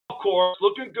course,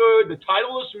 looking good. The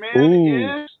titleist man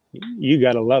Ooh, is. you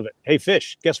got to love it. Hey,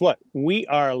 Fish, guess what? We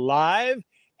are live.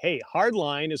 Hey,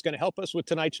 Hardline is going to help us with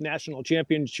tonight's national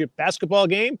championship basketball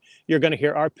game. You're going to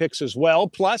hear our picks as well.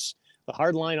 Plus, the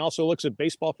Hardline also looks at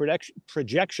baseball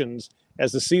projections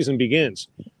as the season begins.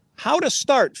 How to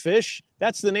start, Fish?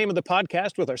 That's the name of the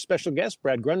podcast with our special guests,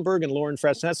 Brad Grunberg and Lauren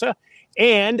Francessa.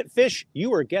 And Fish, you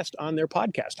were a guest on their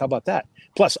podcast. How about that?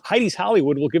 Plus, Heidi's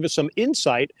Hollywood will give us some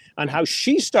insight on how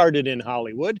she started in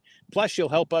Hollywood. Plus, she'll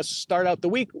help us start out the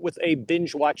week with a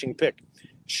binge-watching pick.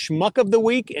 Schmuck of the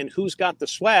week and who's got the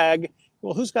swag.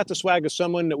 Well, who's got the swag of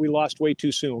someone that we lost way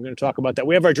too soon? We're going to talk about that.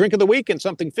 We have our drink of the week and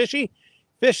something fishy.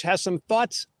 Fish has some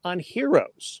thoughts on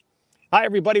heroes. Hi,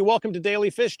 everybody. Welcome to Daily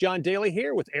Fish. John Daly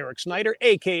here with Eric Snyder,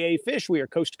 a.k.a. Fish. We are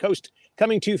coast to coast,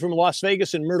 coming to you from Las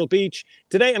Vegas and Myrtle Beach.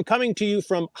 Today, I'm coming to you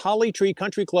from Holly Tree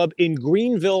Country Club in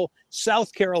Greenville,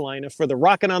 South Carolina for the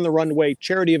Rockin' on the Runway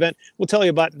charity event. We'll tell you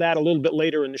about that a little bit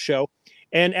later in the show.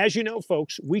 And as you know,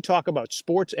 folks, we talk about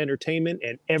sports, entertainment,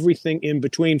 and everything in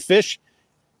between. Fish,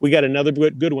 we got another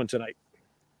good one tonight.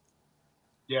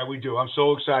 Yeah, we do. I'm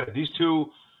so excited. These two,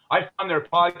 I found their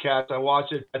podcast. I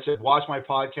watched it. I said, watch my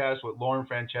podcast with Lauren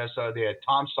Francessa. They had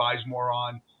Tom Sizemore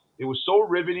on. It was so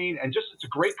riveting, and just it's a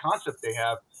great concept they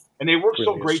have, and they work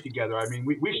so great together. I mean,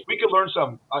 we could learn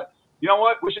some. You know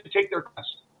what? We should take their class.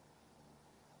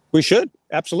 We should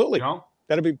absolutely. You know?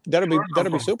 That'd be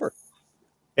super.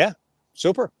 Yeah.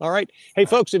 Super. All right. Hey,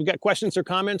 folks, if you've got questions or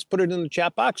comments, put it in the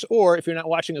chat box. Or if you're not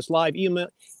watching us live,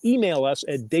 email us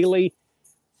at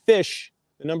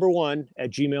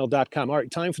dailyfish1@gmail.com. All right,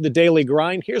 time for the daily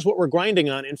grind. Here's what we're grinding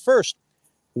on. And first,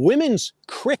 women's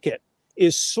cricket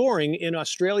is soaring in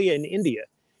Australia and India.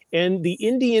 And the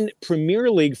Indian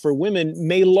Premier League for women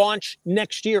may launch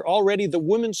next year. Already, the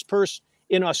women's purse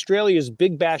in Australia's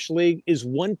Big Bash League is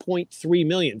 $1.3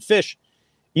 million. Fish,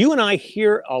 you and I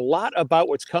hear a lot about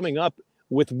what's coming up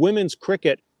with women's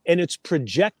cricket, and it's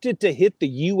projected to hit the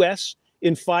U.S.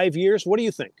 in 5 years. What do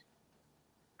you think?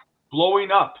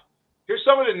 Blowing up. Here's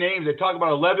some of the names. They talk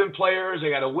about 11 players. They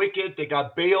got a wicket. They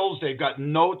got Bales. They've got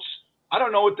Notes. I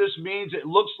don't know what this means. It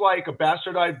looks like a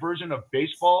bastardized version of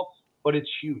baseball, but it's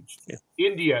huge. Yeah.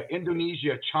 India,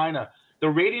 Indonesia, China. The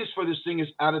ratings for this thing is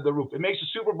out of the roof. It makes the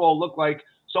Super Bowl look like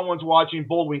someone's watching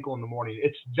Bullwinkle in the morning.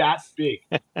 It's that big,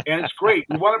 and it's great.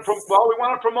 We want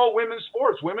to promote women's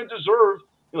sports. Women deserve.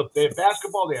 They have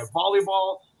basketball. They have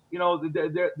volleyball.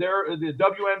 The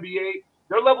WNBA.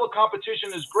 Their level of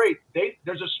competition is great.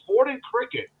 There's a sport in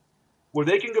cricket where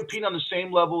they can compete on the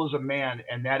same level as a man,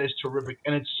 and that is terrific.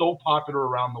 And it's so popular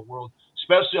around the world,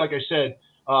 especially, like I said,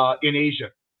 in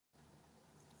Asia.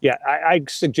 Yeah, I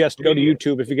suggest go to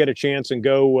YouTube if you get a chance and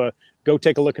go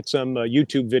take a look at some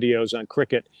YouTube videos on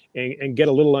cricket and get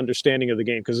a little understanding of the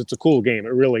game because it's a cool game.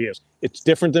 It really is. It's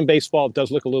different than baseball. It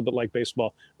does look a little bit like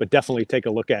baseball, but definitely take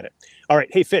a look at it. All right.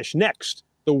 Hey, Fish, next,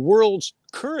 the world's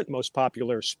current most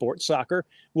popular sport, soccer,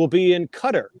 will be in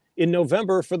Qatar in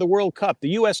November for the World Cup. The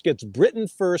U.S. gets Britain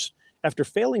first after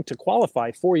failing to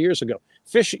qualify 4 years ago.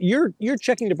 Fish, you're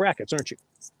checking the brackets, aren't you?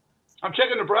 I'm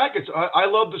checking the brackets. I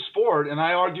love the sport, and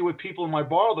I argue with people in my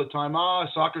bar all the time.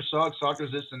 Soccer sucks.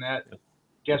 Soccer's this and that.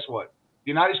 Guess what? The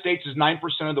United States is 9%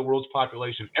 of the world's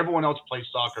population. Everyone else plays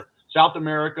soccer. South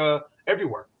America,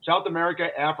 everywhere. South America,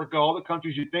 Africa, all the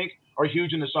countries you think are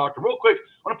huge into soccer. Real quick,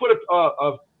 I want to put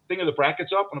a thing of the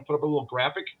brackets up. I'm going to put up a little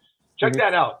graphic. Check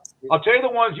that out. I'll tell you the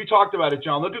ones you talked about it,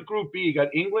 John. Look at Group B. You got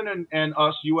England and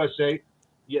us, USA.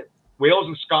 Yeah, Wales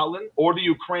and Scotland, or the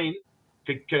Ukraine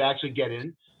could actually get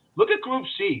in. Look at Group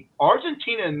C.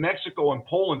 Argentina and Mexico and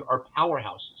Poland are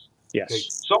powerhouses. Yes. Okay?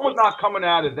 Someone's not coming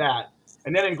out of that.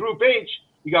 And then in Group H,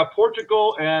 you got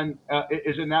Portugal and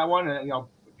is in that one. And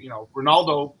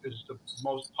Ronaldo is the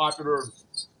most popular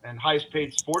and highest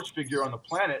paid sports figure on the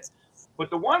planet. But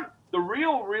the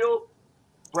real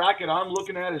bracket I'm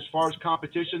looking at as far as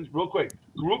competitions, real quick.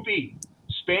 Group E,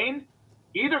 Spain,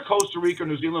 either Costa Rica or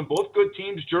New Zealand, both good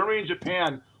teams. Germany and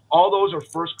Japan. All those are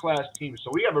first-class teams.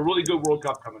 So we have a really good World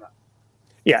Cup coming up.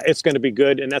 Yeah, it's going to be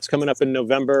good, and that's coming up in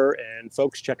November. And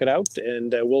folks, check it out,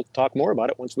 and we'll talk more about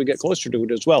it once we get closer to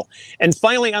it as well. And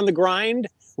finally, on the grind,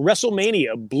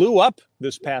 WrestleMania blew up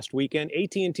this past weekend.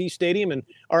 AT&T Stadium in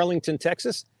Arlington,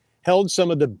 Texas, held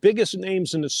some of the biggest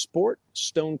names in the sport: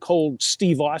 Stone Cold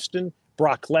Steve Austin,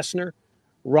 Brock Lesnar,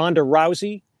 Ronda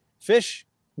Rousey. Fish,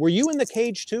 were you in the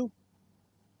cage too?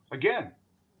 Again.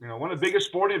 One of the biggest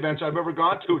sporting events I've ever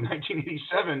gone to in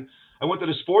 1987. I went to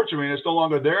the sports arena. It's no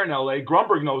longer there in L.A.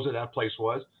 Grunberg knows where that place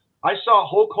was. I saw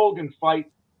Hulk Hogan fight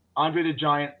Andre the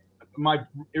Giant. My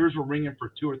ears were ringing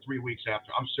for 2 or 3 weeks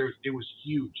after. I'm serious. It was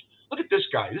huge. Look at this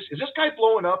guy. Is this guy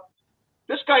blowing up?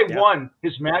 This guy won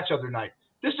his match the other night.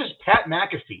 This is Pat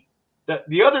McAfee.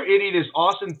 The other idiot is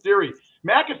Austin Theory.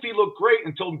 McAfee looked great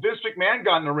until Vince McMahon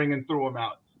got in the ring and threw him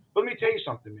out. But let me tell you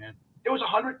something, man. There was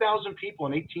 100,000 people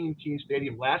in AT&T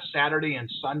Stadium last Saturday and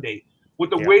Sunday with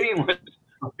the waiting list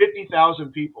of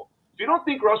 50,000 people. If you don't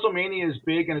think WrestleMania is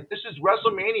big, and this is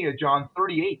WrestleMania, John,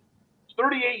 38. It's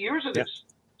 38 years of this.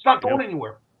 It's not going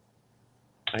anywhere.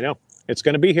 I know. It's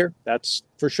going to be here. That's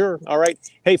for sure. All right.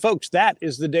 Hey, folks, that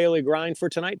is the Daily Grind for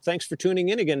tonight. Thanks for tuning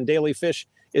in. Again, Daily Fish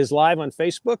is live on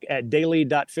Facebook at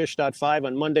daily.fish.5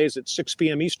 on Mondays at 6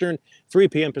 p.m. Eastern, 3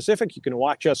 p.m. Pacific. You can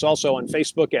watch us also on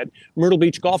Facebook at Myrtle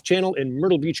Beach Golf Channel and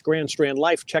Myrtle Beach Grand Strand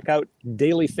Life. Check out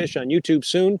Daily Fish on YouTube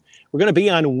soon. We're going to be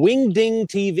on Wingding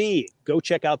TV. Go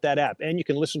check out that app. And you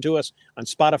can listen to us on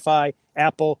Spotify,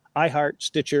 Apple, iHeart,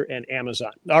 Stitcher, and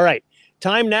Amazon. All right.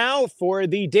 Time now for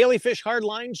the Daily Fish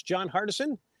Hardlines. John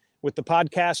Hardison with the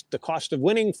podcast, The Cost of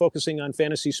Winning, focusing on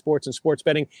fantasy sports and sports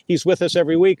betting. He's with us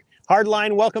every week.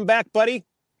 Hardline, welcome back, buddy.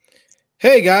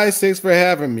 Hey, guys. Thanks for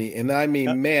having me. And I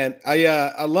mean, man,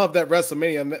 I love that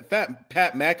WrestleMania.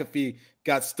 Pat McAfee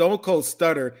got Stone Cold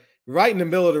Stutter right in the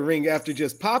middle of the ring after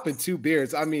just popping 2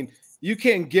 beers. I mean, you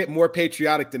can't get more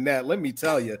patriotic than that, let me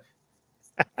tell you.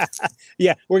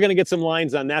 Yeah, we're going to get some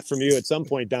lines on that from you at some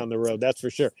point down the road. That's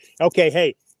for sure. Okay,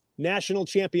 hey, national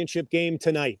championship game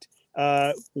tonight.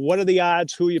 What are the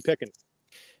odds? Who are you picking?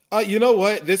 You know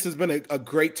what? This has been a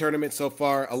great tournament so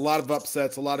far. A lot of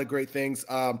upsets, a lot of great things.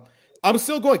 I'm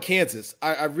still going Kansas.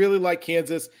 I really like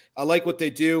Kansas. I like what they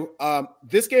do.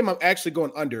 This game, I'm actually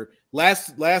going under.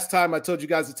 Last time I told you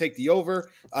guys to take the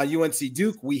over. UNC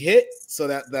Duke, we hit, so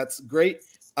that's great.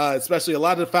 Especially a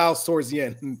lot of the fouls towards the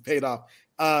end paid off.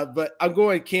 But I'm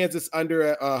going Kansas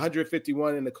under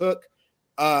 151 in the Cook,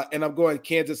 and I'm going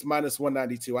Kansas minus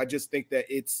 192. I just think that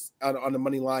it's on the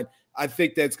money line. I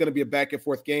think that it's going to be a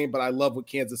back-and-forth game, but I love what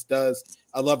Kansas does.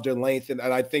 I love their length, and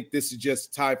I think this is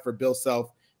just time for Bill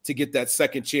Self to get that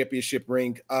second championship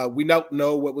ring. We don't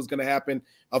know what was going to happen,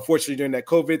 unfortunately, during that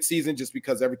COVID season, just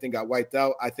because everything got wiped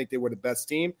out. I think they were the best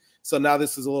team. So now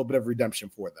this is a little bit of redemption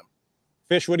for them.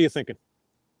 Fish, what are you thinking?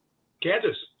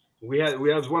 Kansas. We had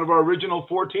one of our original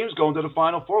 4 teams going to the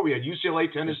Final Four. We had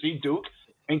UCLA, Tennessee, Duke,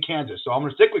 and Kansas. So I'm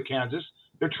going to stick with Kansas.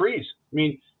 They're trees. I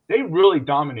mean, they really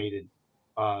dominated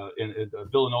in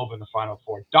Villanova in the Final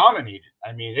Four. Dominated.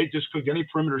 I mean, they just couldn't get any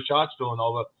perimeter shots,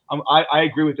 Villanova. I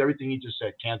agree with everything he just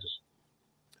said, Kansas.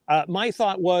 My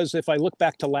thought was, if I look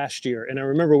back to last year, and I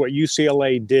remember what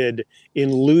UCLA did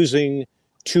in losing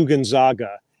to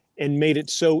Gonzaga and made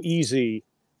it so easy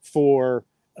for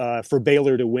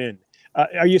Baylor to win.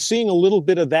 Are you seeing a little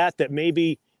bit of that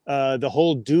maybe the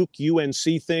whole Duke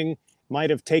UNC thing might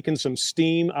have taken some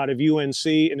steam out of UNC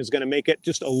and is going to make it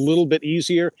just a little bit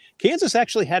easier? Kansas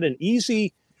actually had an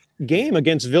easy game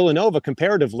against Villanova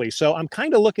comparatively. So I'm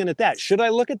kind of looking at that. Should I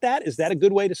look at that? Is that a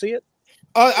good way to see it?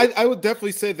 I would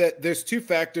definitely say that there's 2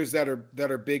 factors that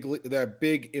are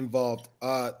big involved.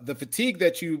 The fatigue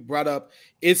that you brought up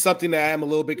is something that I am a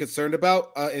little bit concerned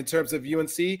about in terms of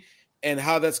UNC and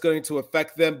how that's going to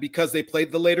affect them because they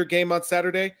played the later game on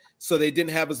Saturday, so they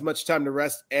didn't have as much time to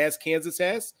rest as Kansas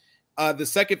has. The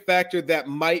second factor that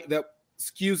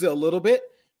skews it a little bit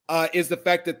is the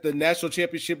fact that the national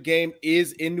championship game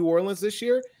is in New Orleans this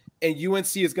year, and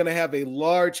UNC is going to have a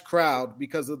large crowd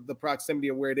because of the proximity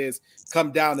of where it is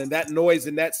come down, and that noise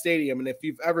in that stadium. And if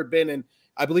you've ever been in,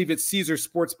 I believe it's Caesar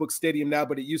Sportsbook Stadium now,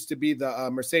 but it used to be the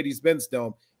Mercedes-Benz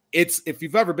Dome. If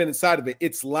you've ever been inside of it,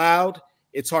 it's loud.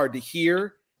 It's hard to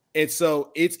hear. And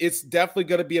so it's definitely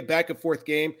going to be a back and forth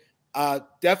game.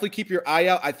 Definitely keep your eye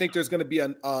out. I think there's going to be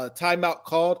a timeout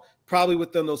called probably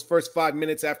within those first 5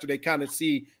 minutes after they kind of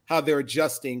see how they're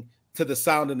adjusting to the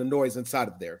sound and the noise inside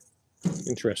of there.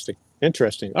 Interesting.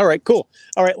 All right, cool.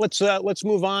 All right, let's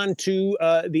move on to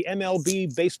the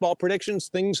MLB baseball predictions.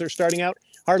 Things are starting out.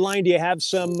 Hardline, do you have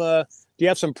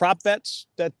some prop bets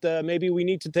that maybe we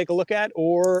need to take a look at,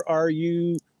 or are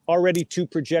you already to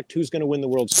project who's going to win the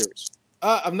World Series?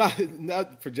 I'm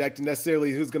not projecting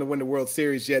necessarily who's going to win the World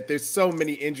Series yet. There's so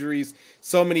many injuries,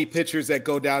 so many pitchers that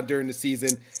go down during the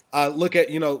season. Look at,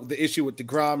 the issue with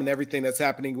DeGrom and everything that's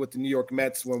happening with the New York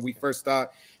Mets when we first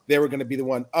thought they were going to be the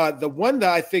one. The one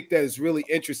that I think that is really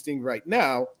interesting right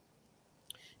now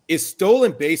is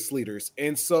stolen base leaders.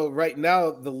 And so right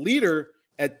now the leader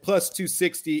at plus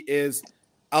 260 is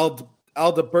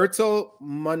Alberto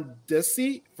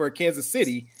Mondesi for Kansas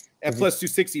City at plus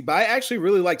 260. But I actually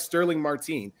really like Sterling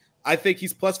Martin. I think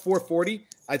he's plus 440.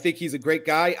 I think he's a great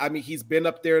guy. I mean, he's been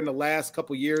up there in the last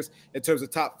couple years in terms of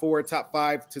top 4, top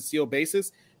 5 to steal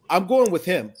bases. I'm going with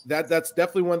him. That's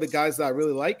definitely one of the guys that I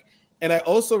really like. And I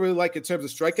also really like in terms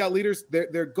of strikeout leaders,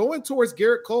 they're going towards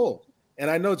Garrett Cole. And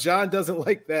I know John doesn't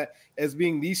like that as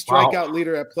being the strikeout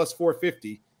leader at plus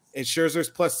 450, and Scherzer's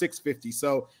plus 650.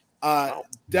 So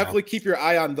definitely keep your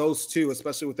eye on those two,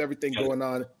 especially with everything going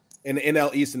on in the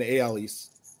NL East and the AL East.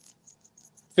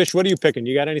 Fish, what are you picking?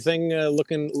 You got anything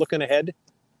looking ahead?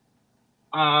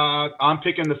 I'm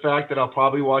picking the fact that I'll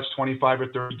probably watch 25 or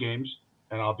 30 games,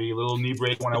 and I'll be a little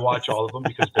inebriated when I watch all of them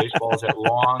because baseball is that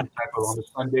long type of on the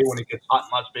Sunday when it gets hot in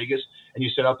Las Vegas and you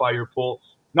sit up by your pool.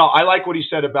 No, I like what he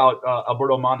said about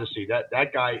Alberto Mondesi.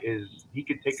 That guy he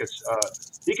could take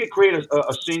he could create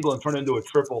a single and turn it into a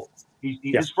triple.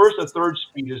 His first or third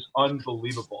speed is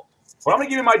unbelievable. But I'm going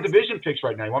to give you my division picks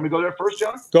right now. You want me to go there first,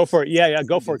 John? Go for it. Yeah,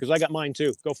 go for it, because I got mine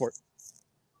too. Go for it.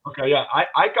 Okay, yeah.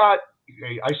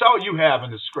 I saw what you have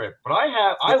in the script, but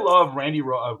I love Randy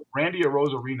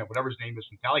Arozarena, whatever his name is,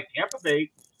 from I like Tampa Bay.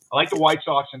 I like the White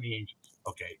Sox and the Angels.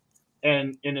 Okay.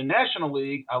 And in the National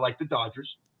League, I like the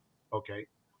Dodgers. Okay.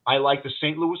 I like the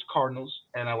St. Louis Cardinals,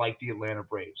 and I like the Atlanta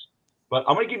Braves. But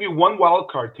I'm going to give you one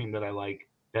wild card team that I like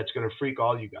that's going to freak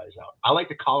all you guys out. I like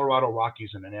the Colorado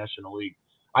Rockies in the National League.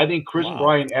 I think Chris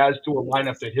Bryant adds to a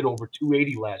lineup that hit over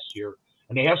 280 last year,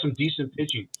 and they have some decent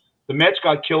pitching. The Mets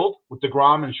got killed with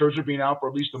DeGrom and Scherzer being out for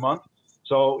at least a month.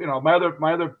 So, my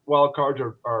other wild cards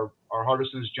are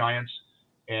Hardison's Giants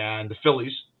and the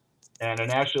Phillies. And the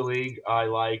National League,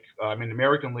 the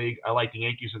American League, I like the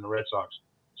Yankees and the Red Sox.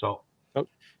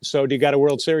 So do you got a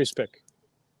World Series pick?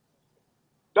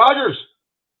 Dodgers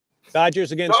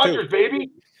against Dodgers, baby.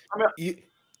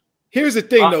 Here's the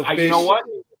thing, though, Fish. You know what?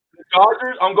 The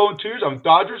Dodgers, I'm going twos. I'm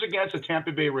Dodgers against the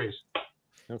Tampa Bay Rays.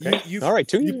 Okay. All right.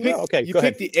 Two. You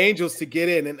picked the Angels to get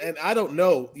in, and I don't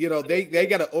know. They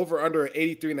got an over/under at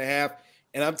 83.5,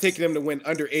 and I'm taking them to win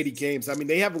under 80 games. I mean,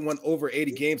 they haven't won over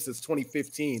 80 games since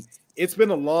 2015. It's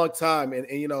been a long time, and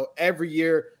every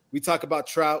year we talk about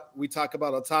Trout, we talk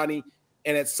about Ohtani,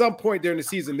 and at some point during the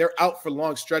season, they're out for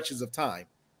long stretches of time,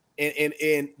 and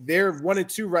they're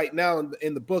 1-2 right now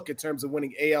in the book in terms of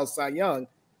winning AL Cy Young.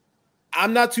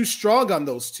 I'm not too strong on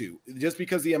those two just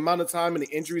because the amount of time and the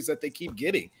injuries that they keep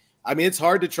getting. I mean, it's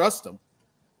hard to trust them.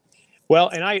 Well,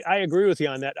 and I agree with you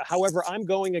on that. However, I'm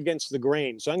going against the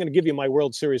grain. So I'm going to give you my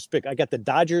World Series pick. I got the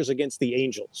Dodgers against the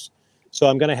Angels. So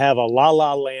I'm going to have a La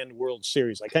La Land World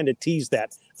Series. I kind of teased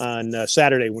that on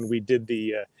Saturday when we did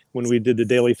the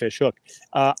Daily Fish Hook.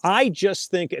 I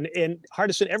just think, and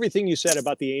Hardison, everything you said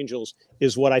about the Angels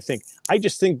is what I think. I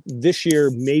just think this year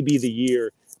may be the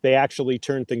year they actually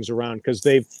turn things around, because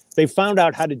they've found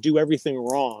out how to do everything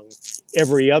wrong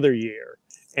every other year.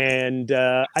 And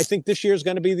I think this year is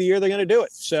going to be the year they're going to do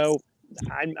it. So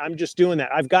I'm just doing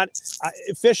that.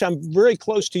 Fish, I'm very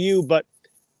close to you, but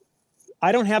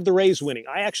I don't have the Rays winning.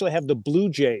 I actually have the Blue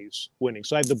Jays winning.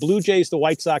 So I have the Blue Jays, the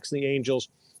White Sox, and the Angels.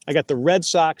 I got the Red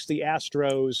Sox, the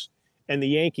Astros, and the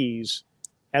Yankees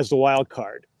as the wild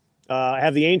card. I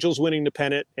have the Angels winning the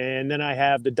pennant, and then I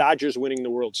have the Dodgers winning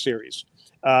the World Series.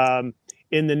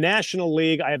 In the National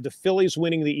League, I have the Phillies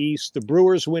winning the East, the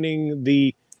Brewers winning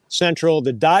the Central,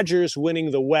 the Dodgers winning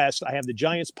the West. I have the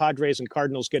Giants, Padres, and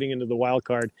Cardinals getting into the wild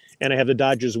card, and I have the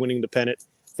Dodgers winning the pennant,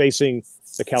 facing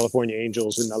the California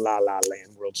Angels in the La La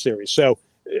Land World Series. So,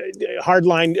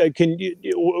 Hardline,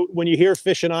 when you hear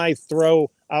Fish and I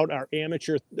throw out our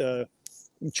amateur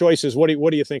choices, what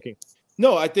are you thinking?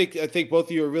 No, I think both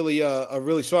of you are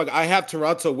really strong. I have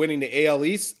Toronto winning the AL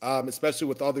East, especially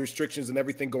with all the restrictions and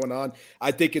everything going on.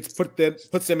 I think it's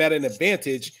puts them at an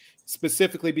advantage,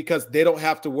 specifically because they don't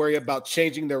have to worry about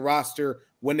changing their roster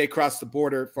when they cross the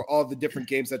border for all the different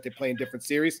games that they play in different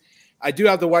series. I do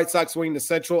have the White Sox winning the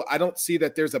Central. I don't see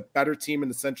that there's a better team in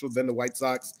the Central than the White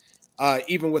Sox,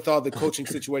 even with all the coaching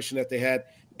situation that they had.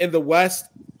 In the West,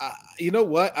 you know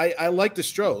what? I like the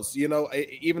Stros.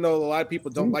 Even though a lot of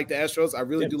people don't like the Astros, I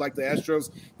really do like the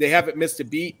Astros. They haven't missed a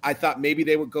beat. I thought maybe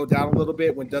they would go down a little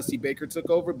bit when Dusty Baker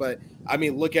took over, but I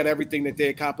mean, look at everything that they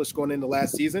accomplished going into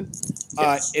last season.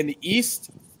 In the East,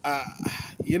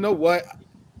 you know what?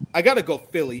 I got to go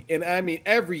Philly. And I mean,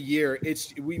 every year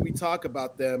we talk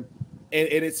about them, and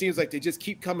it seems like they just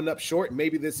keep coming up short.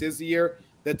 Maybe this is the year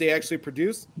that they actually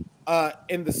produce.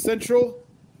 In the Central,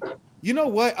 you know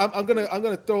what? I'm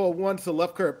gonna throw a one to the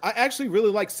left curve. I actually really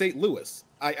like St. Louis.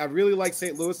 I really like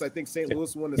St. Louis. I think St.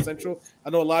 Louis won the Central. I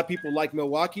know a lot of people like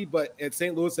Milwaukee, but at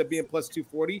St. Louis at being plus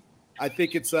 240, I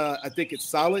think it's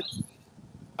solid.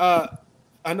 I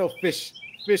know Fish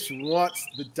wants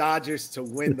the Dodgers to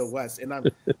win the West, and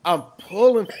I'm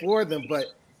pulling for them, but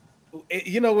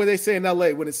you know what they say in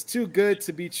LA, when it's too good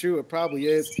to be true, it probably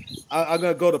is. I'm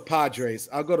gonna go to Padres.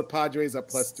 I'll go to Padres at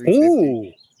plus 350.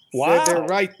 Ooh. Wow. They're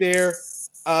right there.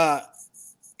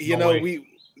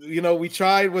 We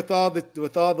tried with all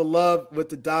the love with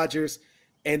the Dodgers.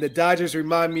 and the Dodgers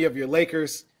remind me of your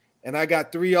Lakers, and I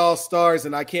got 3 All-Stars,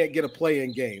 and I can't get a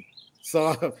play-in game.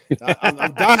 So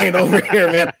I'm dying over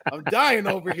here, man. I'm dying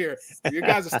over here. You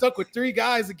guys are stuck with 3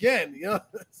 guys again. You know?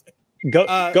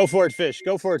 Go for it, Fish.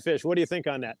 Go for it, Fish. What do you think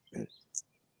on that?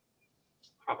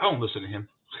 I don't listen to him.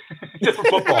 Just for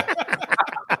football.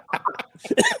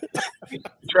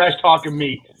 Trash talking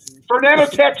me. Fernando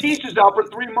Tatis is out for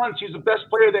 3 months. He's the best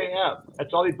player they have.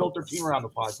 That's all they built their team around, the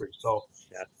Padres. So,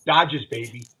 Dodgers,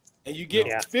 baby. And you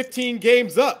get 15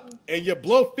 games up, and you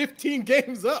blow 15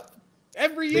 games up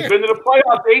every year. They've been to the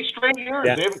playoffs 8 straight years.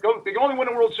 Yeah. They can only win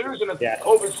a World Series in a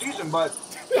COVID season, but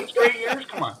 8 straight years,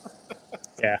 come on.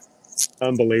 Yeah.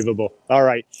 Unbelievable. All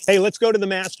right. Hey, let's go to the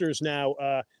Masters now.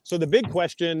 So the big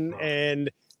question,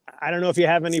 and I don't know if you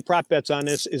have any prop bets on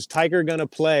this, is Tiger going to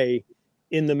play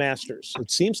in the Masters? It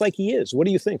seems like he is. What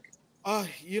do you think?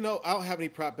 You know, I don't have any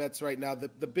prop bets right now.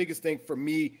 The biggest thing for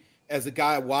me as a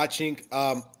guy watching,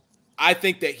 I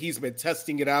think that he's been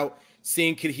testing it out,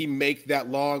 seeing could he make that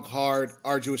long, hard,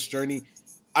 arduous journey.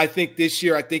 I think this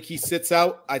year, I think he sits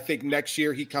out. I think next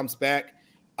year he comes back.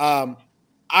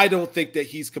 I don't think that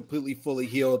he's completely fully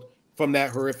healed from that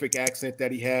horrific accident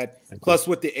that he had. Plus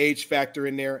with the age factor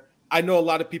in there, I know a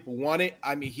lot of people want it.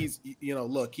 I mean, he's, you know,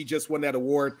 look, he just won that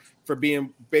award for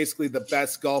being basically the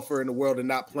best golfer in the world and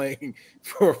not playing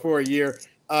for a year.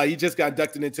 He just got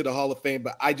inducted into the Hall of Fame,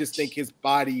 but I just think his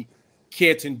body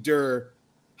can't endure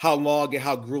how long and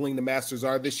how grueling the Masters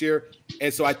are this year.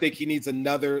 And so I think he needs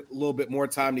another little bit more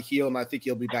time to heal, and I think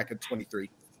he'll be back at 23.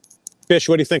 Fish,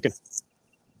 what are you thinking?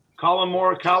 Colin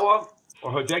Morikawa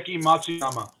or Hideki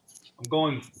Matsuyama.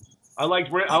 I like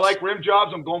rim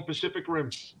jobs. I'm going Pacific Rim.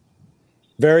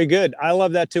 Very good. I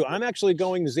love that too. I'm actually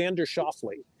going Xander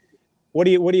Schauffele. What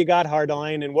do you got,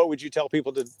 Hardline, and what would you tell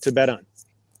people to bet on?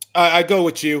 I go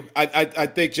with you. I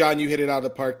think, John, you hit it out of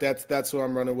the park. That's who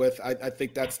I'm running with. I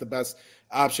think that's the best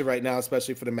option right now,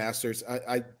 especially for the Masters.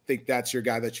 I think that's your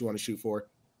guy that you want to shoot for.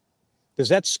 Does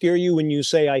that scare you when you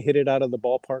say I hit it out of the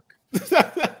ballpark?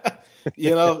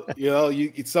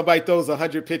 Somebody throws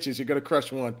 100 pitches, you're going to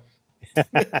crush one.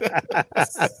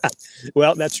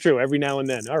 Well, that's true. Every now and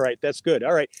then. All right, that's good.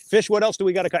 All right, Fish. What else do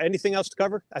we got to cover? Anything else to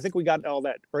cover? I think we got all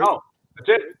that. Right? Oh, that's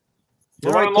it.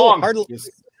 We're running long.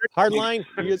 Hardline,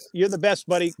 you're the best,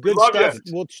 buddy. Good stuff.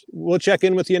 We'll check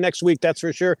in with you next week. That's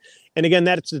for sure. And again,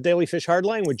 that's the Daily Fish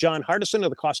Hardline with John Hardison of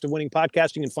the Cost of Winning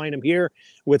podcast. You can find him here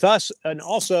with us and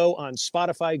also on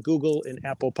Spotify, Google, and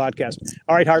Apple Podcast.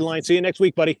 All right, Hardline. See you next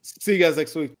week, buddy. See you guys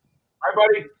next week.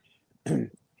 Bye, buddy.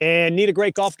 And need a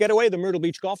great golf getaway? The Myrtle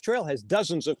Beach Golf Trail has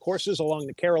dozens of courses along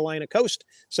the Carolina coast.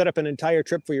 Set up an entire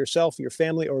trip for yourself, your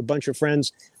family, or a bunch of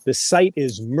friends. The site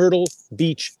is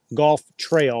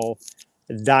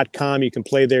myrtlebeachgolftrail.com. You can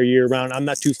play there year-round. I'm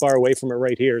not too far away from it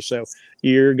right here, so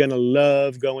you're going to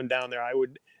love going down there. I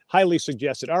would highly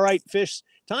suggest it. All right, Fish,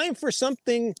 time for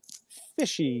something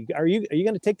fishy. Are you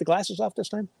going to take the glasses off this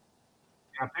time?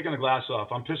 I'm taking the glass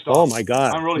off. I'm pissed off. Oh, my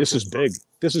God. I'm really This is big.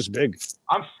 This is big.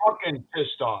 I'm fucking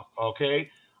pissed off,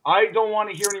 okay? I don't want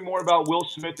to hear any more about Will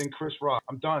Smith and Chris Rock.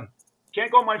 I'm done.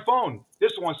 Can't go on my phone.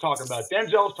 This one's talking about it.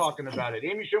 Denzel's talking about it.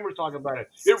 Amy Schumer's talking about it.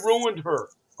 It ruined her,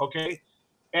 okay?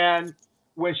 And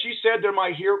when she said they're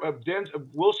my hero,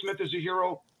 Will Smith is a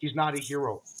hero, he's not a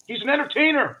hero. He's an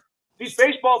entertainer. These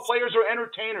baseball players are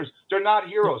entertainers. They're not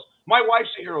heroes. My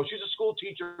wife's a hero. She's a school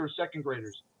teacher for second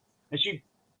graders. And she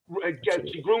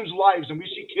grooms lives, and we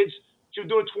see kids. She was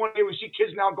doing 20. We see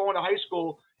kids now going to high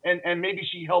school, and maybe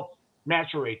she helped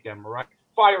maturate them, right?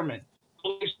 Firemen,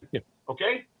 policemen,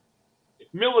 okay?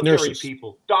 Military Nurses.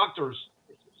 people, doctors,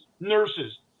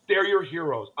 nurses. They're your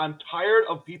heroes. I'm tired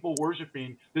of people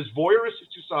worshiping this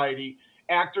voyeuristic society,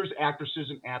 actors, actresses,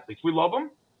 and athletes. We love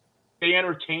them. They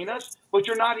entertain us, but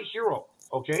you're not a hero,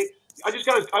 okay? I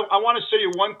want to say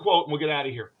you one quote, and we'll get out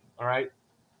of here, all right?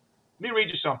 Let me read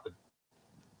you something.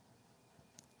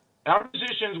 Our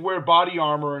musicians wear body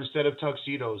armor instead of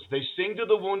tuxedos. They sing to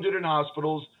the wounded in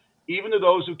hospitals, even to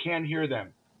those who can't hear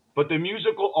them. But the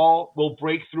musical all will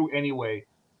break through anyway.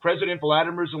 President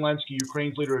Vladimir Zelensky,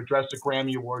 Ukraine's leader, addressed the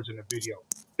Grammy Awards in a video.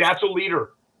 That's a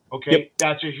leader, okay? Yep.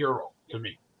 That's a hero to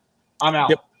me. I'm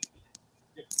out. Yep.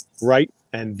 Right,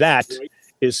 and that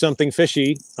is something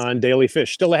fishy on Daily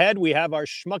Fish. Still ahead, we have our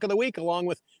Schmuck of the Week, along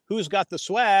with Who's Got the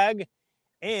Swag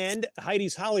and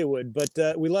Heidi's Hollywood.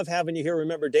 But we love having you here.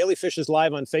 Remember, Daily Fish is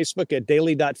live on Facebook at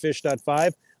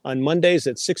daily.fish.5 on Mondays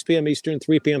at 6 p.m. Eastern,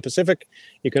 3 p.m. Pacific.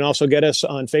 You can also get us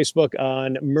on Facebook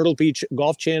on Myrtle Beach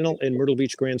Golf Channel and Myrtle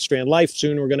Beach Grand Strand Life.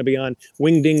 Soon we're going to be on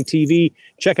Wingding TV.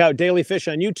 Check out Daily Fish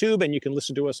on YouTube, and you can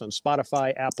listen to us on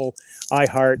Spotify, Apple,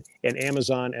 iHeart, and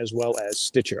Amazon, as well as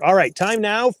Stitcher. All right, time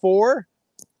now for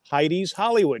Heidi's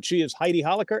Hollywood. She is Heidi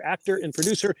Holliker, actor and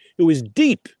producer who is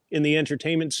deep in the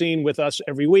entertainment scene with us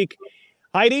every week.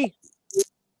 Heidi,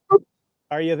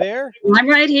 are you there? I'm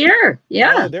right here.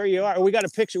 Yeah. Oh, there you are. We got a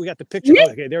picture. We got the picture.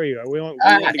 Oh, okay, there you are.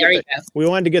 We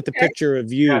wanted to get the picture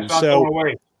of you. Yeah, it's not going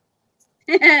away.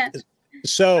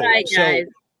 So, Hi, guys.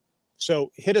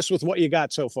 So hit us with what you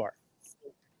got so far.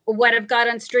 What I've got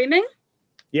on streaming?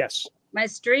 Yes. My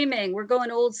streaming. We're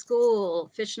going old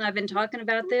school. Fish and I've been talking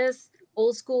about this.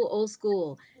 Old school, old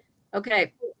school.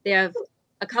 Okay. They have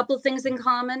a couple of things in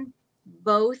common.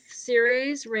 Both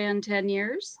series ran 10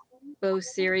 years. Both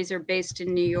series are based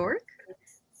in New York.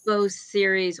 Both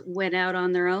series went out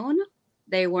on their own.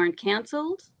 They weren't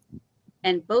canceled.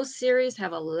 And both series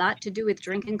have a lot to do with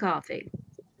drinking coffee.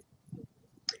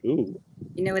 Ooh.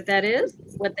 You know what that is?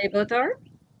 What they both are?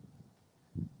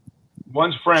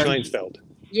 One's Friends. Seinfeld.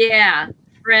 Yeah.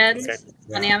 Friends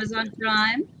Okay. on Amazon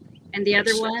Prime. And the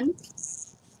other one?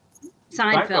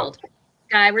 Seinfeld.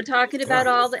 Guy, we're talking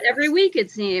about every week,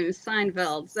 it seems,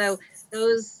 Seinfeld. So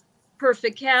those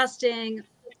perfect casting,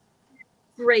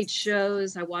 great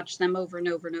shows. I watch them over and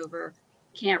over and over.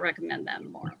 Can't recommend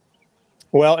them more.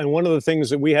 Well, and one of the things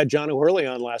that we had John O'Hurley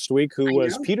on last week, who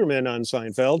was know. Peterman on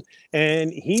Seinfeld,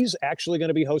 and he's actually going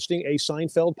to be hosting a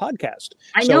Seinfeld podcast.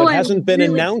 I So know, it hasn't been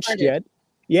really announced excited. yet.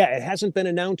 Yeah, it hasn't been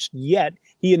announced yet.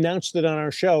 He announced it on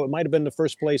our show. It might have been the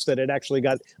first place that it actually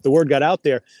the word got out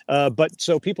there. But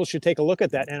so people should take a look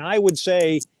at that. And I would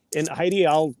say, and Heidi,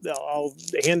 I'll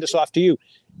hand this off to you.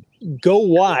 Go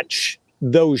watch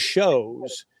those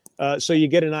shows so you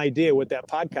get an idea what that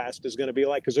podcast is going to be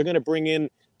like, because they're going to bring in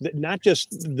not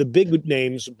just the big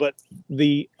names, but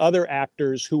the other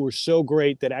actors who were so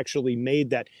great that actually made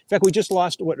that. In fact, we just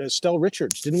lost Estelle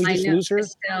Richards. Didn't we just lose her?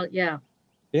 Estelle, yeah.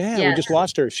 Yeah, Yes. we just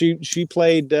lost her. She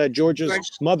played George's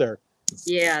mother.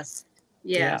 Yes. Yes.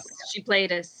 Yeah.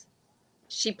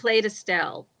 She played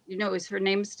Estelle. You know, is her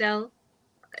name Estelle?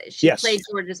 She Yes. played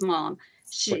George's mom.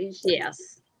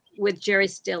 Yes. With Jerry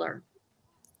Stiller.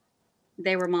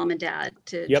 They were mom and dad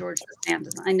to George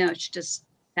Costanza. I know, she just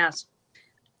passed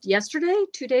yesterday,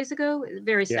 2 days ago.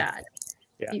 Very sad.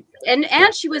 Yeah.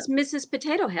 And she was Mrs.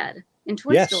 Potato Head in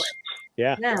Toy Story.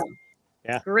 Yeah.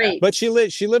 Great. But she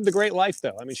lived a great life,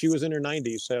 though. I mean, she was in her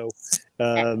 90s, so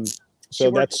that's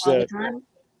all the time.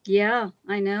 Yeah,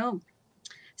 I know.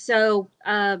 So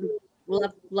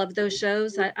love those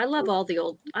shows. I love all the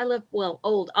old.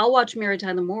 Old. I'll watch Mary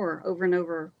Tyler Moore over and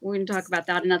over. We can talk about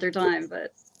that another time,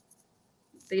 but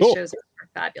these shows are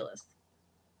fabulous.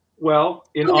 Well,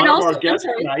 in honor of our guest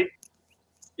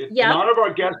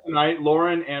tonight,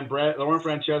 Lauren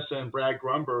Francessa and Brad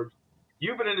Grunberg,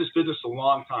 you've been in this business a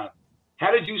long time.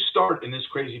 How did you start in this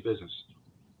crazy business?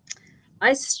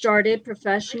 I started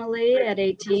professionally at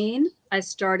 18. I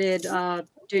started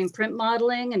doing print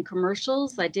modeling and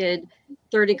commercials. I did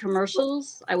 30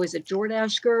 commercials. I was a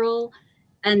DoorDash girl.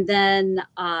 And then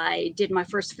I did my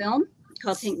first film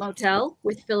called Pink Motel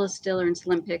with Phyllis Diller and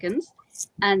Slim Pickens.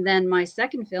 And then my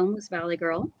second film was Valley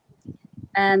Girl.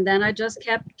 And then I just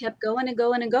kept going and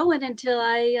going and going until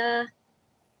I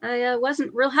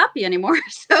wasn't real happy anymore.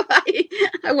 So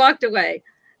I walked away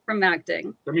from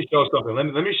acting. Let me show something.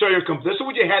 Let me show you. This is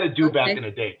what you had to do back in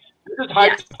the day. This is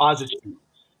high deposit.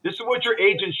 This is what your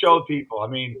agent showed people. I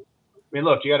mean,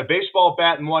 look, you got a baseball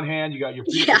bat in one hand. You got your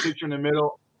beautiful picture in the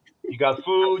middle. You got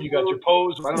food. You got your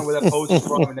pose. I don't know where that pose is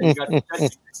from. And then you got the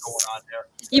texting going on there.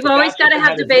 You've always got to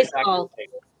have the baseball.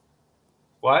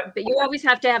 What? But you always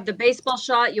have to have the baseball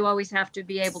shot. You always have to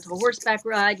be able to horseback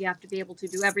ride. You have to be able to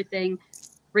do everything,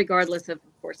 regardless of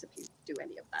course, if you do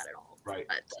any of that at all. Right.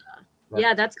 But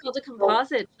yeah, that's called a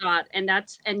composite shot, and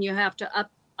you have to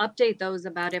update those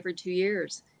about every 2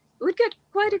 years. It would get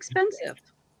quite expensive.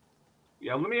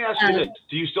 Yeah. Let me ask you this: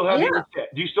 Do you still have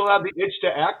the itch to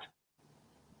act?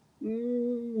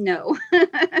 No.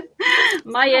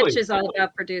 My itch is all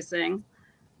about producing.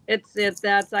 It's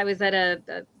I was at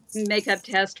a makeup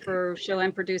test for a show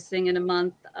I'm producing in a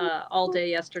month, all day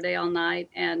yesterday, all night,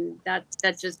 and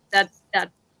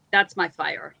that's my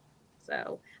fire.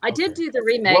 So I did do the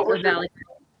remake of Valley.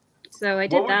 So I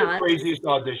did that. What was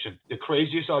the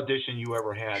craziest audition you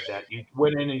ever had that you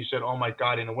went in and you said, "Oh my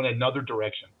God," and it went another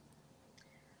direction?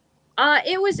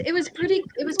 It was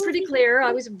pretty clear.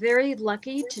 I was very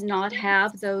lucky to not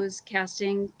have those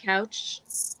casting couch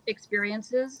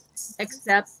experiences,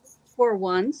 except for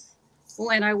once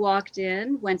when I walked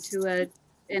in, went to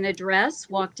an address,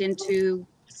 walked into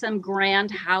some grand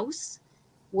house,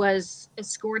 was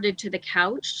escorted to the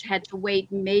couch, had to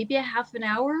wait maybe a half an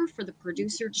hour for the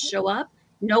producer to show up.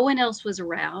 No one else was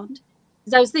around.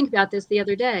 Because I was thinking about this the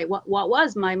other day. What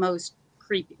was my the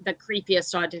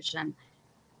creepiest audition?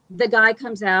 The guy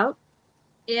comes out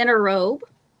in a robe,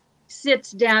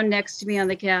 sits down next to me on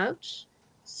the couch,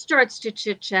 starts to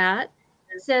chit-chat,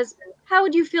 says, "How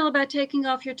would you feel about taking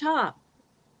off your top?"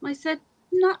 I said,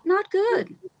 not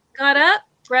good. Got up,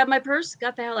 grabbed my purse,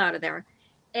 got the hell out of there.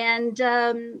 And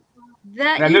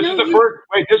that, And you this know, is the first.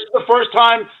 Wait, this is the first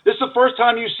time. This is the first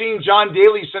time you've seen John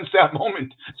Daly since that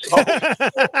moment. So,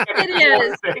 it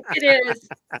is. It is.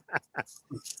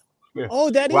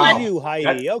 Oh, that Wow. is you,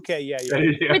 Heidi. Okay, yeah.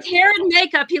 Yeah. With hair and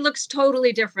makeup, he looks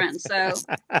totally different. So,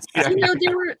 Yeah. you know,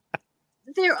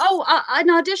 an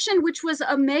audition, which was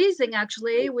amazing,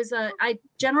 actually. It was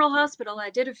General Hospital. I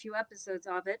did a few episodes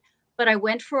of it, but I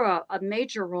went for a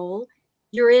major role.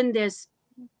 You're in this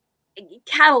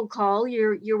cattle call.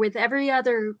 You're with every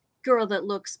other girl that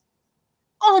looks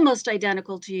almost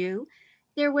identical to you.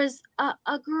 There was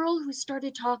a girl who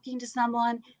started talking to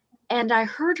someone, and I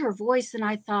heard her voice, and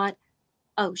I thought,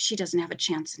 oh, she doesn't have a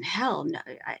chance in hell.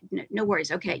 No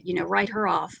worries. Okay, write her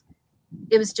off.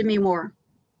 It was Demi Moore.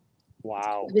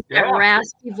 Wow. With that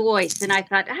raspy voice, and I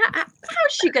thought,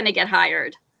 how's she going to get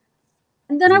hired?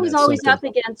 And then I was always up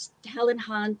against Helen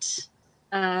Hunt,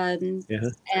 and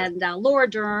Laura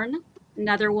Dern,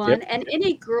 another one, and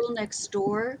any girl next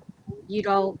door. You'd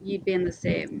be in the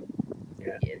same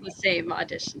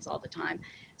auditions all the time.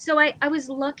 So I was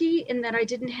lucky in that I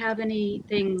didn't have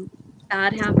anything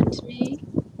bad happen to me,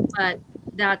 but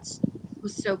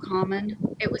was so common.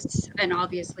 It was, and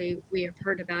obviously we have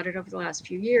heard about it over the last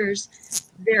few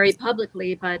years very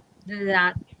publicly, but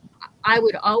that I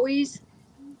would always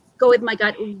go with my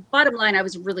gut. Bottom line, I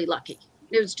was really lucky.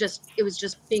 It was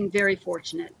just being very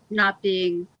fortunate, not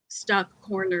being stuck,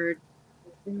 cornered,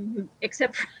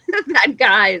 except for that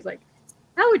guy is like,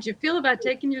 how would you feel about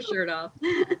taking your shirt off?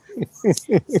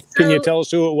 Can you tell us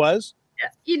who it was?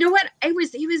 You know what? He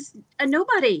was a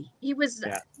nobody. He was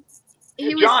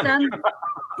John.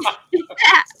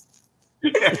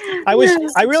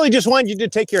 I really just wanted you to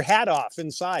take your hat off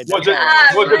inside. Was it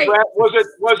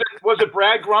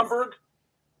Brad Grunberg?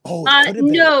 Oh,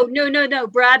 no.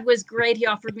 Brad was great. He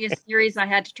offered me a series. I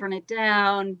had to turn it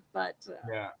down, but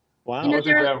wow. Grunberg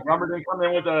didn't come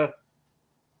in with a.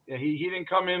 Yeah, he didn't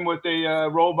come in with a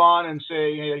robe on and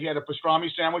say he had a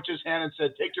pastrami sandwich in his hand and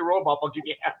said, "Take your robe off, I'll give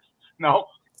you half." No.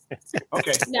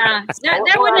 Okay. Nah,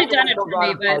 that wouldn't have done it for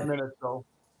me. But 5 minutes, so.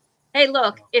 Hey,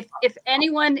 look, if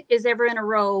anyone is ever in a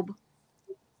robe,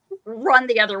 run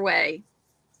the other way.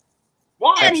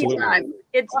 Why? Anytime.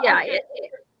 It's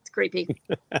it's creepy.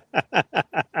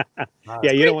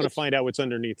 Yeah, you don't want to find out what's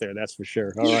underneath there. That's for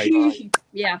sure. All right.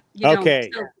 Yeah. Okay.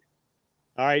 Don't.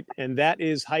 All right. And that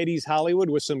is Heidi's Hollywood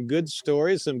with some good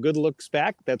stories, some good looks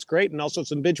back. That's great. And also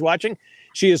some binge watching.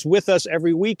 She is with us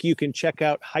every week. You can check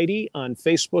out Heidi on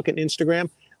Facebook and Instagram.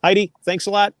 Heidi, thanks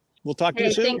a lot. We'll talk to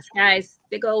you soon. Thanks, guys.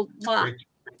 Big old mwah.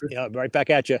 Yeah, right back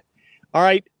at you. All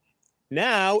right.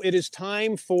 Now it is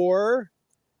time for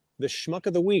the Schmuck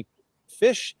of the Week.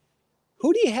 Fish,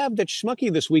 who do you have that's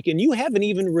schmucky this week? And you haven't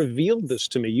even revealed this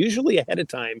to me. Usually ahead of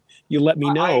time, you let me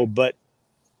know, but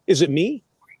is it me?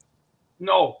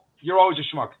 No, you're always a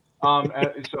schmuck.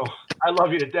 So I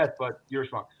love you to death, but you're a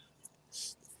schmuck.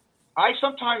 I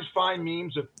sometimes find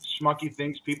memes of schmucky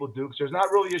things people do because there's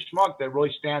not really a schmuck that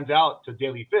really stands out to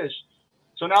Daily Fish.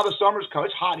 So now the summer's come.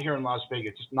 It's hot here in Las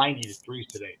Vegas. It's 90 degrees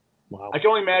today. Wow. I can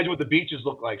only imagine what the beaches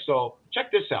look like. So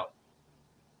check this out.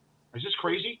 Is this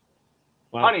crazy?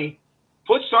 Wow. Honey,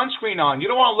 put sunscreen on. You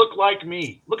don't want to look like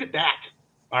me. Look at that.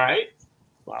 All right?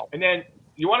 Wow. And then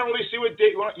you want to really see what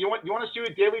you want to see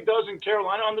what Daly does in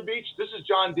Carolina on the beach? This is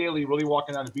John Daly really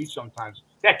walking on the beach sometimes.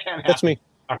 That can't happen. That's me.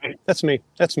 All right. That's me.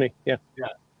 Yeah. Yeah.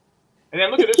 And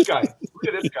then look at this guy. Look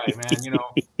at this guy, man. You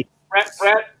know,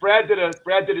 Brad did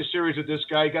a series with this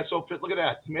guy. He got so fit. Look at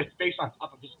that. He made a face on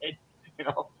top of his head,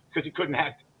 because he couldn't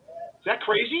act. Is that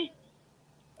crazy?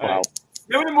 Wow.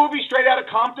 Remember the movie Straight Outta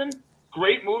Compton?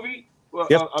 Great movie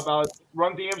about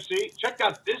Run DMC. Check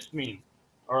out this meme.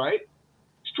 All right.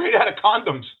 Straight out of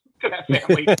condoms. Look at that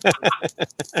family.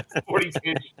 40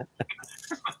 kids.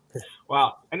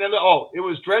 Wow. And then, it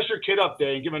was Dress Your Kid Up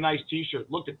Day and give him a nice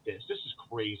T-shirt. Look at this. This is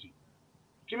crazy.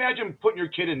 Can you imagine putting your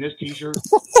kid in this T-shirt?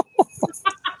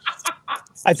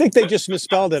 I think they just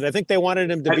misspelled it. I think they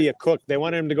wanted him to be a cook. They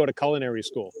wanted him to go to culinary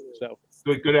school. So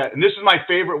good at it. And this is my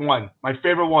favorite one.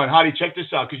 Hottie, check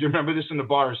this out because you remember this in the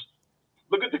bars.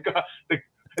 Look at the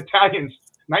Italians.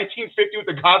 1950 with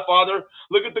The Godfather.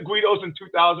 Look at the Guidos in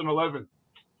 2011.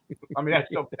 I mean, that's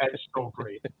so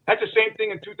great. That's the same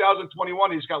thing in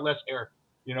 2021. He's got less hair,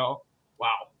 Wow.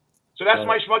 So that's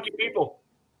my schmucky people.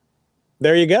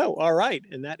 There you go. All right.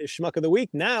 And that is Schmuck of the Week.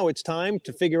 Now it's time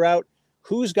to figure out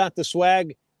who's got the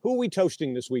swag. Who are we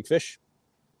toasting this week, Fish?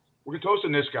 we're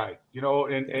toasting this guy,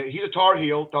 and he's a Tar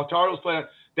Heel. The Tar Heels playing.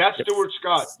 That's Stuart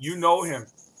Scott. You know him.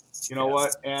 You know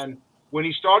what? And when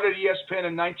he started ESPN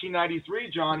in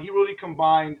 1993, John, he really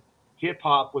combined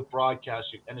hip-hop with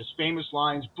broadcasting. And his famous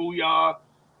lines, booyah,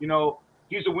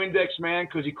 he's a Windex man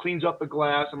because he cleans up the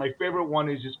glass. And my favorite one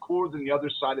is he's cooler than the other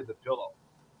side of the pillow.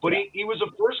 But he was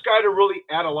the first guy to really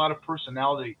add a lot of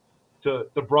personality to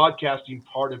the broadcasting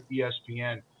part of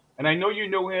ESPN. And I know you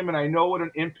knew him, and I know what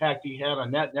an impact he had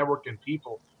on that network and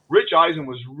people. Rich Eisen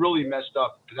was really messed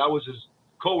up because I was his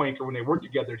co-anchor when they worked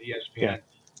together at ESPN. Yeah.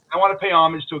 I want to pay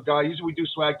homage to a guy. Usually we do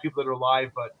swag people that are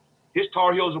alive, but his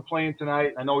Tar Heels are playing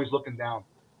tonight. I know he's looking down.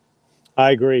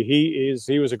 I agree.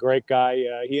 He was a great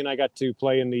guy. He and I got to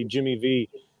play in the Jimmy V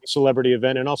celebrity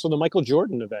event and also the Michael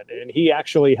Jordan event. And he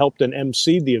actually helped and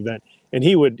emceed the event. And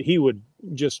he would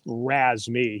just razz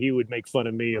me. He would make fun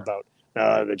of me about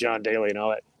the John Daly and all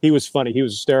that. He was funny. He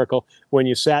was hysterical. When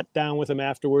you sat down with him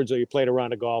afterwards or you played a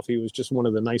round of golf, he was just one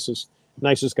of the nicest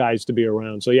guys to be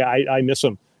around. So yeah, I miss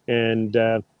him. And,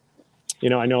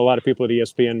 I know a lot of people at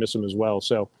ESPN miss him as well.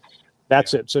 So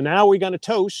that's it. So now we're going to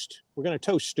toast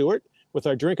Stuart with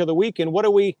our drink of the week. And what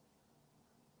are we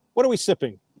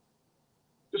sipping?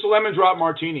 Just a lemon drop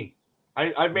martini.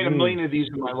 I've made a million of these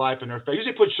in my life, and I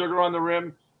usually put sugar on the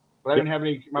rim, but I didn't have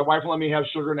any. My wife let me have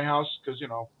sugar in the house because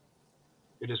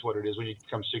it is what it is when you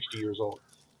become 60 years old.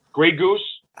 Grey Goose,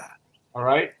 all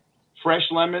right, fresh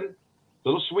lemon,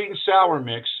 little sweet and sour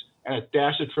mix, and a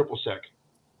dash of triple sec.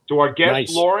 To our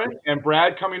guests, Lauren and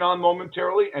Brad coming on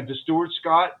momentarily, and to Stuart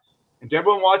Scott, and to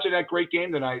everyone watching that great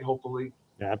game tonight, hopefully.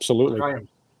 Yeah, absolutely.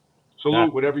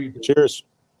 Salute, whatever you do. Cheers.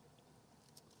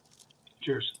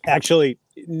 Cheers. Actually,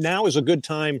 now is a good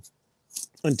time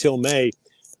until May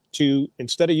to,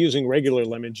 instead of using regular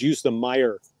lemons, use the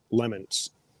Meyer lemons.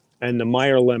 And the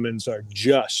Meyer lemons are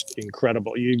just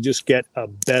incredible. You just get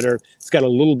it's got a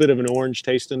little bit of an orange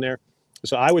taste in there.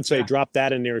 So I would say drop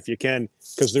that in there if you can,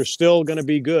 because they're still going to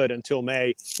be good until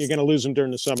May. You're going to lose them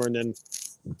during the summer, and then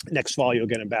next fall you'll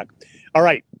get them back. All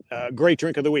right, great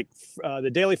drink of the week. The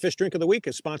Daily Fish Drink of the Week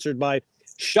is sponsored by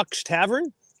Shucks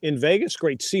Tavern in Vegas.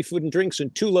 Great seafood and drinks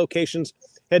in 2 locations.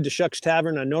 Head to Shucks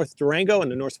Tavern on North Durango on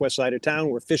the northwest side of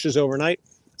town where fish is overnight.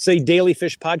 Say Daily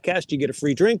Fish Podcast, you get a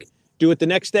free drink. Do it the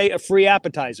next day, a free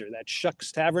appetizer. That's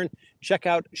Shucks Tavern. Check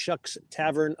out Shucks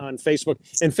Tavern on Facebook.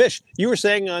 And Fish, you were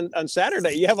saying on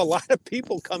Saturday, you have a lot of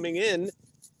people coming in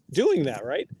doing that,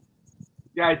 right?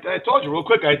 Yeah, I told you real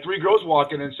quick. I had 3 girls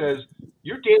walk in and says,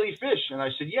 "You're Daily Fish." And I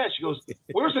said, "Yeah." She goes,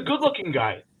 "Where's the good-looking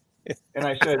guy?" And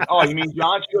I said, "Oh, you mean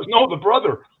John?" She goes, "No, the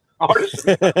brother. Artist."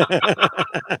 He's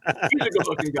a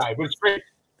good-looking guy, but it's great.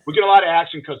 We get a lot of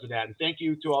action because of that. And thank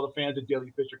you to all the fans of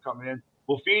Daily Fish for coming in.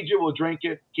 We'll feed you. We'll drink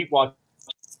it. Keep watching.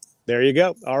 There you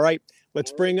go. All right.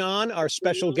 Let's bring on our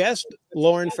special guest,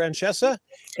 Lauren Francessa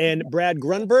and Brad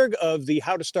Grunberg of the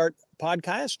How to Start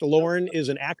podcast. Lauren is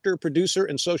an actor, producer,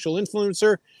 and social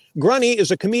influencer. Grunny is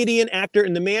a comedian, actor,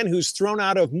 and the man who's thrown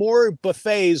out of more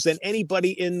buffets than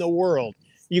anybody in the world.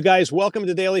 You guys, welcome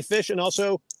to Daily Fish, and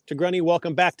also to Grunny,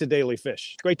 welcome back to Daily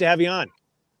Fish. Great to have you on.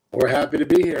 We're happy to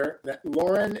be here.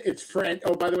 Lauren, it's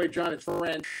Oh, by the way, John, it's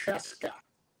Francesca.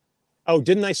 Oh,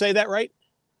 didn't I say that right?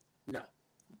 No.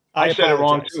 I said it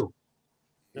wrong, too.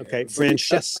 Okay,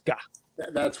 Francesca.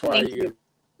 That's why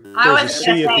there's a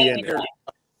C at the end there.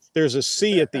 There's a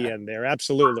C at the end there.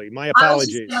 Absolutely. My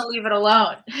apologies. I was just going to leave it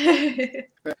alone.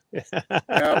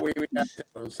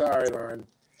 I'm sorry, Lauren.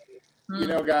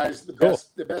 Guys, the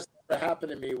best that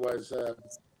happened to me was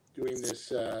doing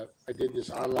this. I did this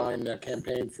online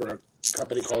campaign for a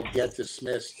company called Get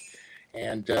Dismissed,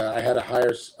 and I had to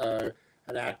hire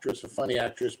an actress, a funny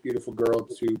actress, beautiful girl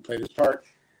to play this part.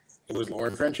 It was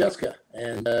Lauren Francesca,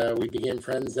 and we became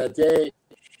friends that day.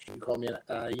 She called me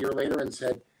a year later and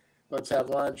said, "Let's have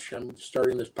lunch. I'm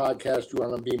starting this podcast. You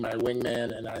want to be my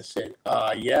wingman?" And I said,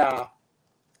 "Yeah."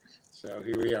 So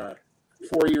here we are,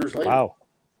 4 years later. Wow.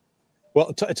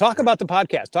 Well, talk about the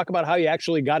podcast. Talk about how you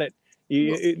actually got it.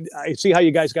 I see how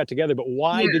you guys got together, but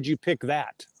why did you pick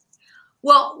that?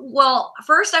 Well,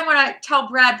 first I want to tell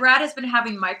Brad. Brad has been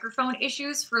having microphone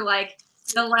issues for like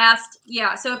the last,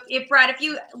 So if Brad, if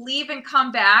you leave and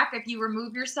come back, if you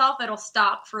remove yourself, it'll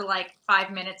stop for like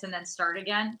 5 minutes and then start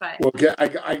again. But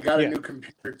I got a new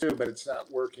computer too, but it's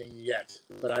not working yet.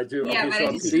 But I do. Yeah, but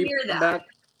I just hear that.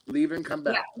 Leave and come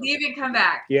back. Yeah, leave and come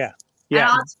back. Yeah. And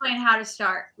I'll explain how to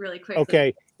start really quickly.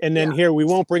 Okay. And then here, we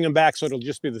won't bring him back, so it'll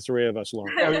just be the 3 of us,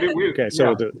 Lauren. Yeah, okay, so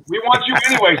we'll do it. We want you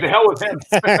anyways. The hell with him.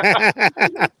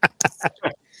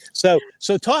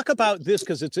 So talk about this,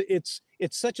 because it's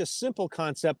such a simple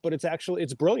concept, but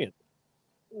it's brilliant.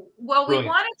 Well,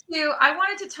 Brilliant. I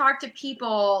wanted to talk to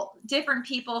people, different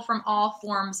people from all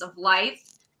forms of life.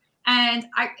 And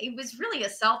it was really a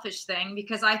selfish thing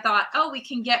because I thought, oh, we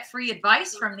can get free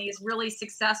advice from these really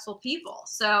successful people.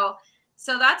 So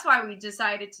that's why we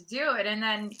decided to do it. And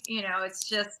then, it's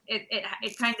just,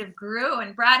 it kind of grew.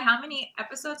 And Brad, how many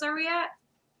episodes are we at?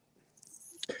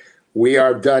 We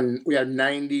are done. We have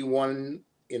 91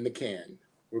 in the can.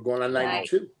 We're going on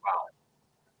 92. Wow.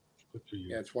 Good for you.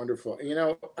 Yeah, it's wonderful.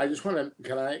 I just want to,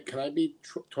 can I be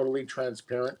totally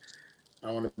transparent?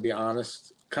 I want to be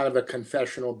honest, kind of a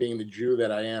confessional being the Jew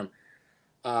that I am.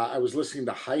 I was listening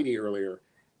to Heidi earlier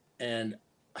and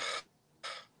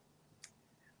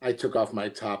I took off my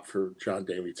top for John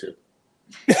Daly too.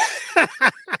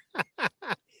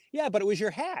 Yeah, but it was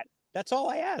your hat. That's all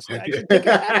I asked. I should take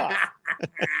your hat off.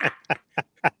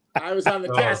 I was on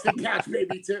the casting couch,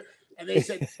 baby, too. And they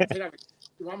said,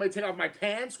 you want me to take off my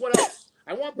pants? What else?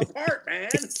 I want the part, man.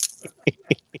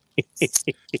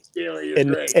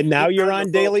 And now you're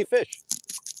on Daily Fish.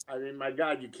 I mean, my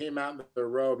God, you came out in the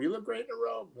robe. You look great in the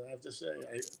robe, I have to say.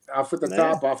 Off with the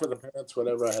top, off with the pants,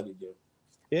 whatever I had to do.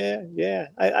 Yeah.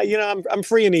 I'm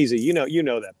free and easy. You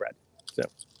know that, Brad. So.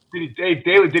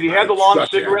 Daily, did he have the long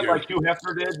cigarette like Hugh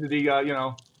Hefner did? Did he,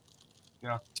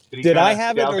 Did I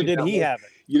have it or did he have it?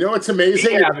 You know what's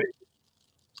amazing? He have it.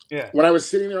 Yeah. When I was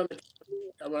sitting there on the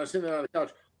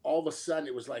couch, all of a sudden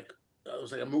it was like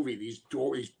a movie. These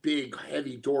big,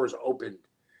 heavy doors opened,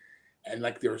 and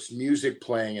like there was music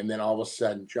playing, and then all of a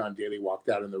sudden John Daly walked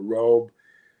out in the robe.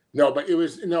 It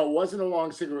wasn't a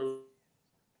long cigarette.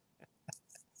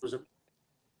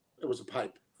 It was a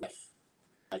pipe.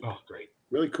 Oh, great.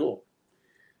 Really cool.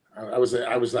 I was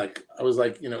like,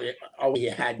 oh, he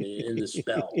had me in the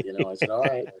spell. I said, all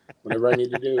right, whatever I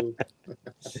need to do.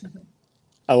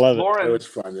 I love it. Lauren, it was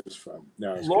fun.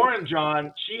 No, Lauren,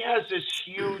 John, she has this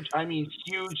huge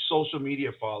social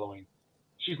media following.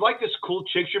 She's like this cool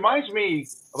chick. She reminds me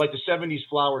of like the 70s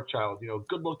flower child,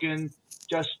 good looking,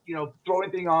 just, throw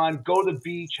anything on, go to the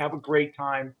beach, have a great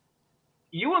time.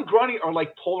 You and Grunny are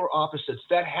like polar opposites.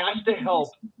 That has to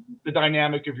help the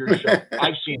dynamic of your show.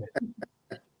 I've seen it.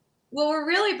 Well, we're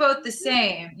really both the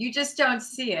same. You just don't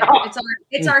see it.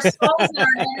 It's our souls and our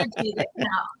energy that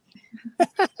count.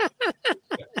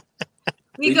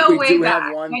 We go way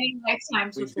back, many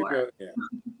lifetimes before.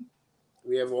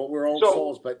 We're old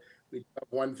souls, but we have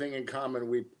one thing in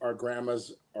common. Our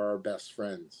grandmas are our best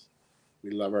friends.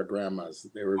 We love our grandmas.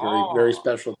 They were very, very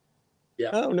special. Yeah.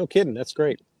 Oh, no kidding. That's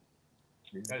great.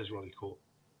 That is really cool.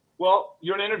 Well,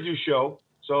 you're an interview show,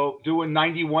 so doing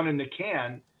 91 in the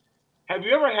can. Have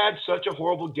you ever had such a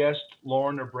horrible guest,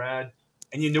 Lauren or Brad,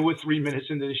 and you knew it 3 minutes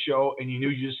into the show and you knew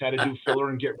you just had to do filler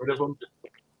and get rid of them?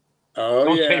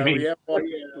 Oh, yeah.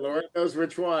 Lauren knows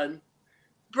which one.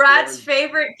 Brad's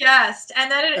favorite guest. And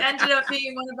then it ended up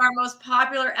being one of our most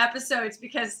popular episodes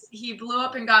because he blew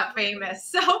up and got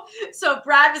famous. So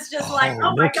Brad was just like,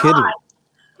 oh my God.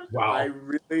 Wow. I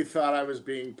really thought I was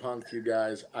being punked, you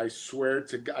guys. I swear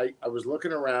to God, I was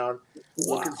looking around,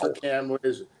 looking for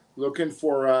cameras, looking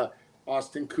for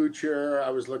Austin Kutcher. I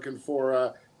was looking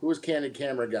for who was Candid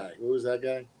Camera guy? Who was that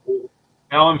guy?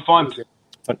 Alan Funt.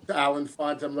 Alan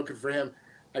Funt. I'm looking for him.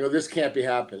 I go, this can't be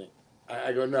happening.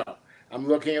 I go, no. I'm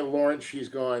looking at Lauren. She's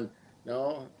going,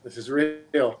 no, this is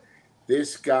real.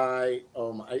 This guy,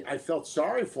 I felt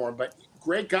sorry for him, but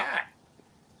great guy.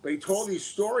 But he told these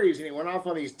stories and he went off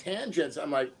on these tangents.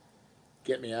 I'm like,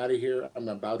 get me out of here. I'm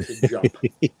about to jump.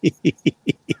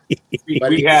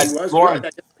 We had Lauren.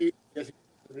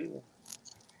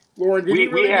 Lauren,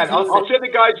 I'll say the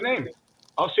guy's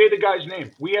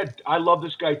name. I love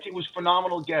this guy. He was a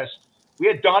phenomenal guest. We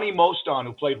had Donnie Most on,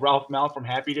 who played Ralph Mal from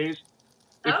Happy Days.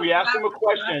 If we asked him a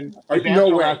question, his answer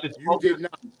lasted 12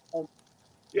 minutes.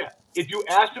 Yeah. If you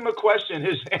asked him a question,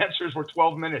 his answers were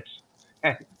 12 minutes.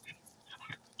 And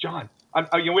John, we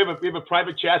have a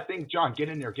private chat thing. John, get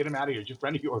in there, get him out of here. He's a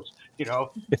friend of yours. He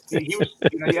was. You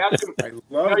ask him. I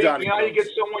love Donnie. You get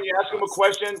someone. You ask them a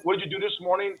question. What did you do this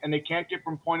morning? And they can't get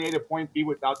from point A to point B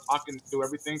without talking through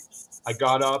everything. I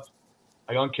got up.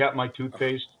 I uncapped my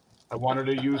toothpaste. I wanted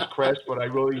to use Crest, but I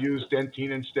really used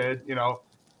Dentine instead.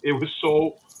 It was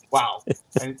so wow,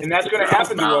 and that's going to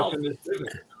happen to us in this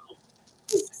business.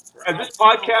 And this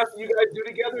podcast you guys do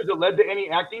together, has it led to any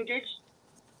acting gigs?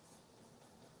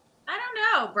 I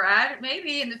don't know, Brad.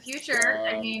 Maybe in the future.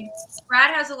 I mean,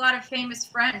 Brad has a lot of famous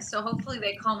friends, so hopefully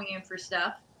they call me in for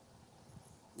stuff.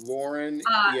 Lauren,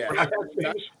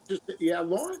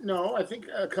 Lauren. No, I think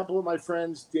a couple of my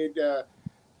friends did.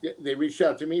 They reached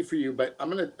out to me for you, but I'm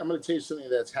gonna tell you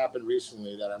something that's happened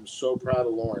recently that I'm so proud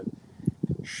of Lauren.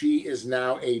 She is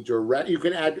now a director. You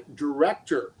can add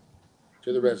director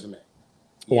to the resume.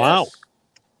 Wow. Yes.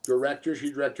 Director.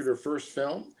 She directed her first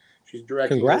film. She's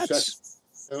directing Congrats.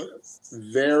 her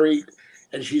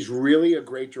and she's really a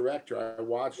great director. I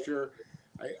watched her.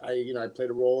 I played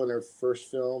a role in her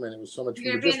first film, and it was so much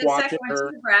You're fun. gonna be in the second one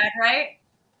too, Brad, right?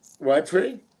 What,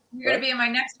 Tree? You're gonna be in my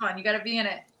next one. You got to be in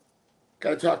it.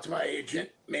 Got to talk to my agent,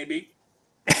 maybe.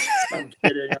 I'm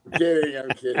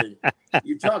kidding.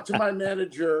 You talk to my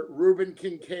manager, Ruben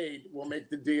Kincaid. We'll make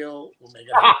the deal. We'll make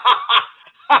it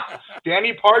happen.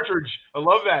 Danny Partridge. I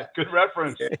love that. Good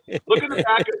reference. Look in the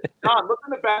back of Don. Look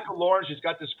in the back of Lauren. She's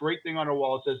got this great thing on her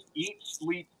wall. It says "Eat,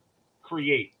 Sleep,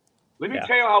 Create." Let me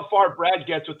tell you how far Brad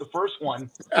gets with the first one.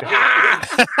 I'm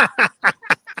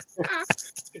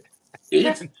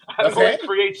going to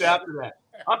create after that.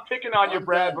 I'm picking on you,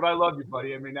 Brad, but I love you,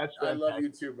 buddy. I mean, that's fantastic. I love you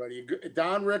too, buddy.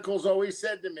 Don Rickles always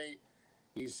said to me,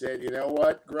 he said, "You know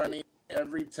what, Grunny?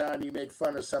 Every time you make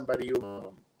fun of somebody, you love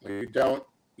them. When you don't,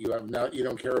 you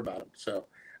don't care about them." So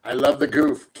I love the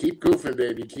goof. Keep goofing,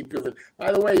 baby. Keep goofing.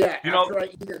 By the way, after I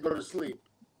eat, I go to sleep.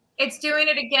 It's doing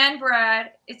it again,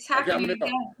 Brad. It's happening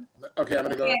again. Okay, I'm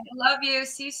gonna go. Love you.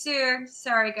 See you soon.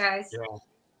 Sorry, guys.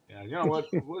 Yeah. You know what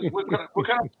kind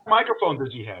of microphone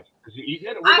does he have? Is he eating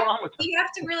it? What's going on with that? We have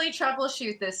to really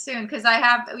troubleshoot this soon because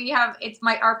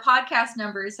our podcast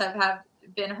numbers have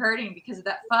been hurting because of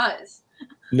that fuzz.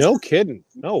 No kidding.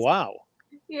 Oh wow.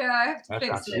 Yeah, I have to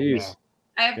fix it. Geez.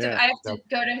 I have to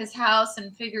go to his house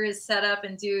and figure his setup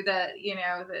and do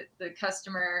the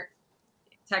customer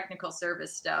technical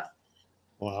service stuff.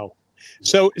 Wow.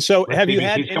 So have you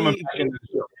had any?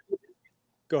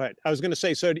 Go ahead. I was going to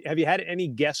say, so have you had any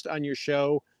guest on your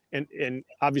show, and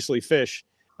obviously Fish,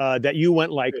 that you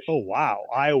went like, oh wow,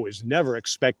 I was never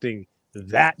expecting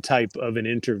that type of an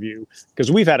interview?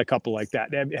 Because we've had a couple like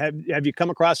that. Have you come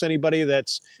across anybody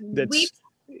that's? We've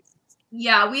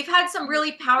had some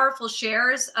really powerful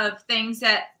shares of things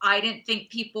that I didn't think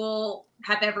people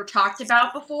have ever talked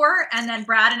about before. And then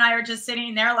Brad and I are just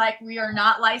sitting there like, we are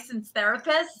not licensed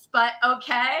therapists, but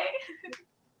okay.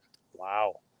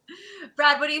 Wow.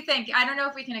 Brad, what do you think? I don't know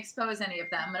if we can expose any of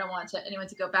them. I don't want anyone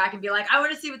to go back and be like, I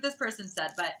want to see what this person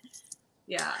said, but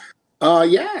yeah.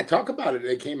 Talk about it.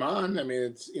 It came on. I mean,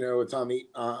 it's on the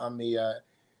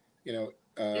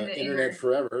internet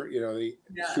forever, the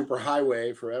super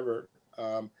highway forever.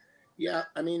 I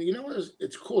mean,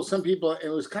 it's cool. Some people, it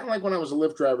was kind of like when I was a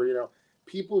Lyft driver,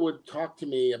 people would talk to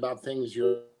me about things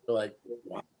you're like,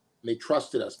 wow. They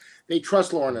trusted us. They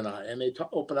trust Lauren and I, and they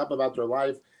open up about their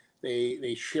life.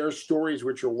 They share stories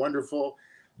which are wonderful.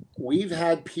 We've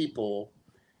had people.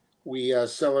 We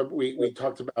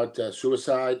talked about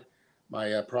suicide.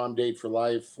 My prom date for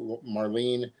life,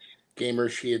 Marlene Gamer.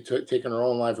 She had taken her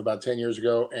own life about 10 years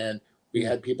ago, and we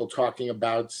had people talking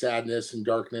about sadness and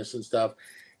darkness and stuff.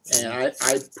 And I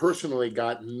personally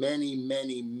got many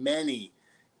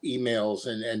emails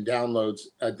and downloads,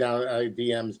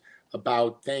 DMs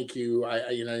about thank you.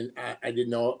 I didn't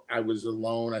know I was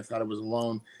alone. I thought I was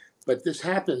alone. But this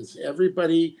happens.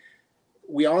 Everybody,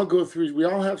 we all go through, we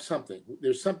all have something.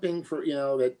 There's something for,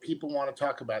 that people want to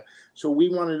talk about. So we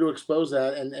wanted to expose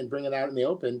that and bring it out in the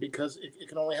open because it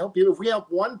can only help you. If we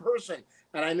help one person,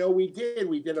 and I know we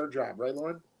did our job, right,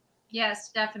 Lauren?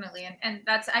 Yes, definitely. And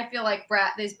that's, I feel like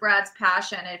Brad's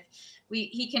passion. If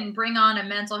he can bring on a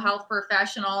mental health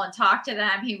professional and talk to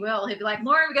them, he will. He'll be like,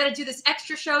 Lauren, we got to do this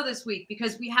extra show this week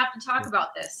because we have to talk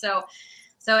about this.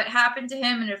 So it happened to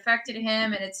him and it affected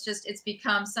him, and it's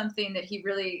become something that he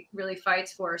really, really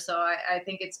fights for. So I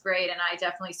think it's great, and I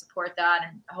definitely support that.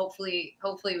 And hopefully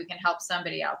we can help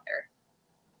somebody out there.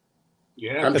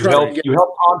 Yeah, you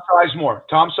help Tom Sizemore.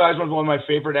 Tom Sizemore is one of my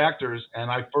favorite actors,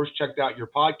 and I first checked out your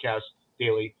podcast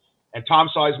daily, and Tom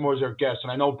Sizemore is our guest.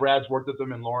 And I know Brad's worked with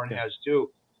him, and Lauren has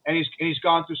too. And he's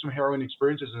gone through some harrowing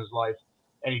experiences in his life,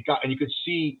 and you could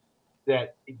see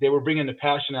that they were bringing the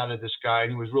passion out of this guy,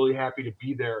 and he was really happy to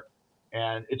be there.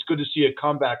 And it's good to see a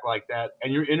comeback like that.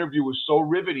 And your interview was so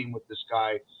riveting with this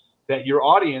guy that your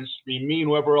audience, me and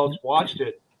whoever else watched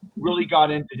it, really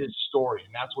got into his story.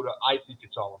 And that's what I think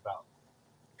it's all about.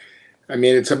 I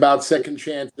mean, it's about second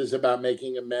chances, about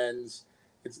making amends.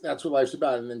 That's what life's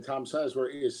about. And then Tom Sizemore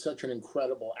is such an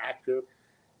incredible actor,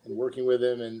 and working with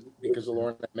him, and because of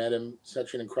Lauren, I met him,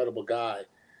 such an incredible guy.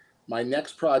 My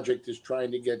next project is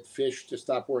trying to get Fish to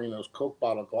stop wearing those Coke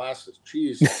bottle glasses.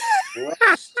 Jesus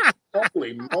Christ.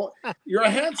 Holy you're a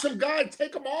handsome guy.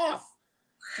 Take them off.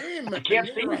 Hey, man,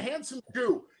 you're a handsome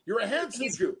Jew. You're a handsome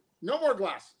Jew. No more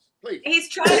glasses, please. He's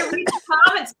trying to read the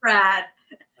comments, Brad.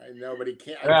 I know, but he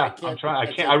can't. Yeah, I'm trying.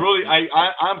 I can't.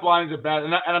 I'm blind to bad,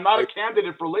 and I'm not a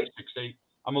candidate for LASIK.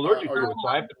 I'm allergic to it, so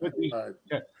I have to put these.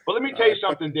 But let me tell you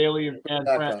something, Daly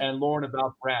and Lauren,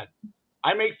 about Brad.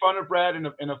 I make fun of Brad in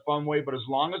a fun way, but as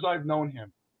long as I've known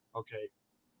him, okay,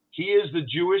 he is the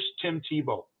Jewish Tim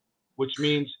Tebow, which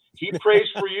means he prays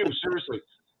for you. Seriously,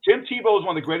 Tim Tebow is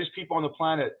one of the greatest people on the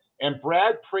planet, and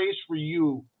Brad prays for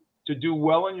you to do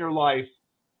well in your life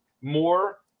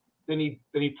more than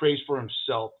he prays for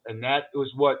himself, and that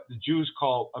was what the Jews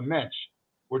call a mensch.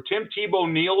 Where Tim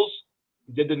Tebow kneels,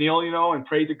 did the kneel, and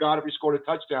prayed to God if he scored a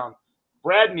touchdown.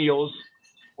 Brad kneels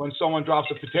when someone drops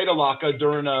a potato latke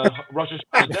during a Rosh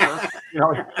Hashanah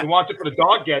dinner. He wants it for the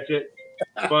dog gets it.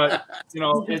 But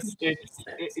all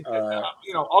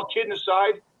kidding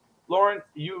aside, Lauren,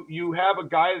 you have a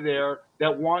guy there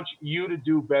that wants you to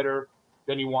do better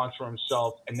than he wants for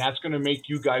himself, and that's going to make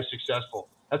you guys successful.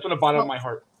 That's from the bottom of my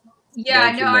heart. Yeah,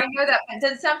 I know that. But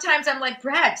then sometimes I'm like,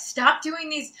 Brad, stop doing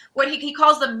these, what he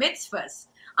calls them mitzvahs.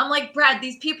 I'm like, Brad,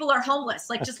 these people are homeless.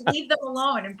 Like, just leave them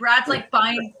alone. And Brad's like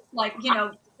buying,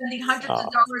 spending hundreds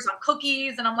of dollars on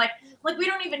cookies. And I'm like, we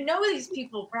don't even know these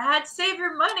people, Brad. Save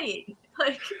your money.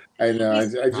 Like, I know.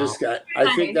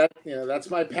 I think that, that's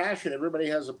my passion. Everybody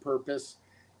has a purpose.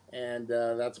 And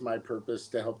that's my purpose,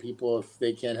 to help people if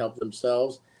they can't help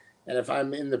themselves. And if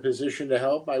I'm in the position to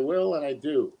help, I will, and I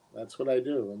do. That's what I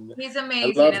do. And he's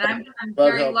amazing, and I'm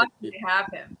very lucky to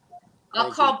have him. I'll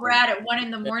call Brad at 1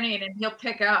 a.m. and he'll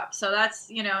pick up. So that's,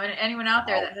 and anyone out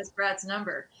there that has Brad's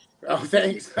number. Oh,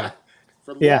 thanks.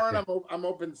 For Lauren, I'm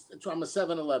open. I'm a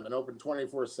 7-Eleven, open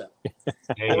 24/7.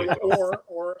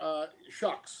 or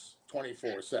Shucks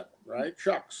 24/7, right?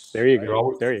 Shucks. There you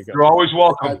go. There you go. You're always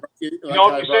welcome. If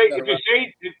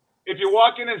you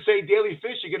walk in and say Daily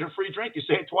Fish, you get a free drink. You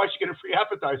say it twice, you get a free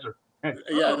appetizer.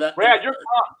 Yeah, Brad, you're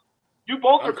calm. You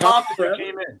both are calm since you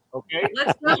came in. Okay.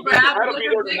 Let's go, Brad. That'll be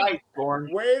there tonight, Lauren.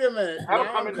 Wait a minute.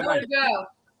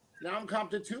 Now I'm comped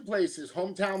to 2 places: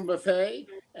 Hometown Buffet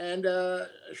and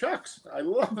Shucks. I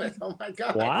love it. Oh my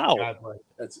God! Wow.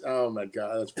 Oh my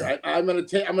God! That's great. I'm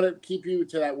gonna keep you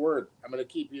to that word. I'm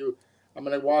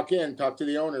gonna walk in, talk to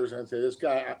the owners, and say, "This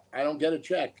guy, I don't get a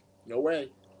check. No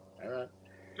way." All right.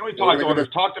 Can we talk to owners?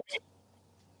 Talk to me.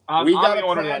 We got a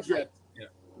project.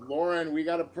 Lauren,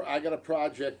 I got a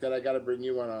project that I got to bring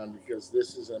you on because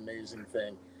this is an amazing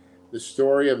thing. The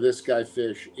story of this guy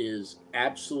Fish is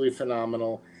absolutely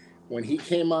phenomenal. When he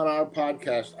came on our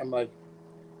podcast, I'm like,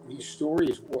 these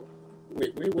stories.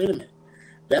 Wait a minute.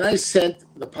 Then I sent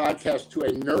the podcast to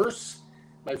a nurse,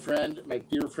 my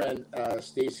dear friend,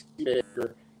 Stacy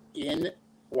Baker in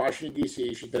Washington,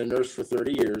 D.C. She's been a nurse for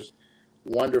 30 years.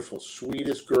 Wonderful,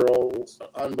 sweetest girl,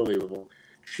 unbelievable.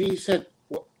 She said,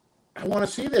 I want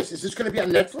to see this. Is this going to be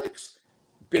on Netflix?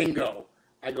 Bingo.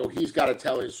 I go, he's got to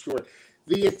tell his story.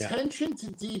 The attention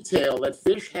to detail that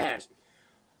Fish has.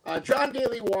 John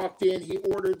Daly walked in. He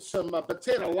ordered some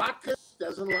potato latkes.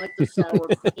 Doesn't like the sour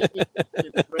cream.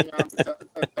 Bring on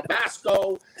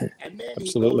Tabasco. And then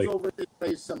he goes over to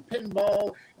play some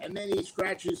pinball. And then he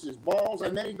scratches his balls.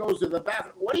 And then he goes to the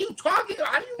bathroom. What are you talking about?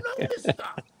 How do you know this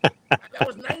stuff? That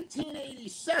was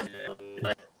 1987.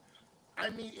 I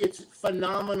mean, it's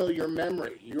phenomenal, your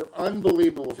memory. You're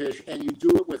unbelievable, Fish, and you do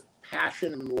it with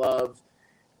passion and love.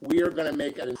 We are going to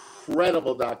make an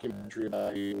incredible documentary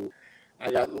about you. I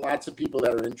got lots of people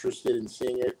that are interested in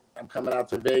seeing it. I'm coming out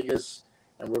to Vegas,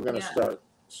 and we're going to start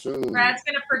soon. Brad's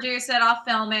going to produce it. I'll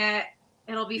film it.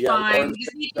 It'll be fine. We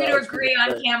just need you to agree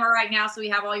on camera right now so we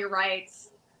have all your rights.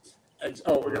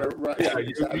 Oh, we're going to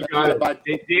you got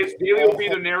it. Daly will be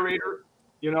the narrator,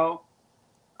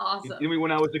 Awesome. You mean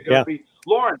when I was a guppy?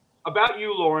 Lauren, about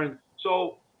you, Lauren.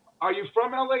 So, are you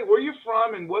from LA? Where are you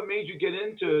from, and what made you get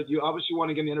into? You obviously want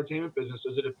to get in the entertainment business.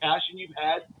 Is it a passion you've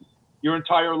had your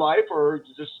entire life, or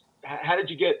just how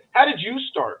did you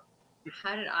start?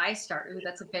 How did I start? Ooh,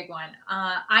 that's a big one.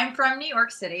 I'm from New York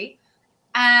City,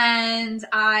 and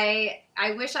I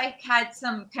wish I had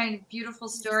some kind of beautiful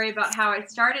story about how I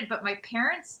started, but my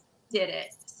parents did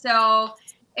it. So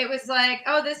it was like,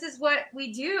 oh, this is what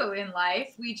we do in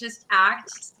life. We just act,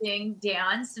 sing,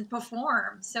 dance, and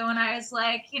perform. So when I was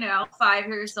 5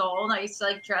 years old, I used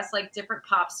to dress like different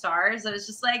pop stars. I was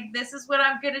just like, this is what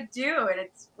I'm going to do. And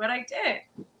it's what I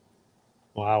did.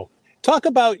 Wow. Talk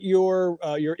about your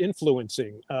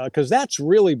influencing, because that's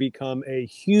really become a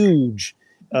huge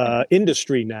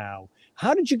industry now.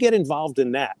 How did you get involved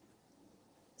in that?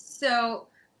 So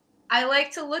I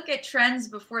like to look at trends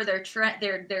before they're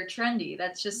trendy.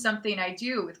 That's just something I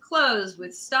do with clothes,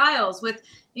 with styles, with,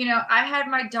 I had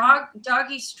my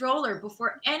doggy stroller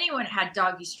before anyone had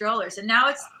doggy strollers. And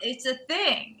now it's a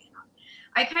thing.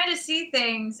 I kind of see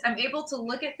things. I'm able to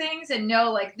look at things and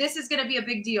know this is going to be a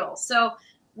big deal. So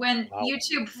when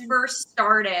YouTube first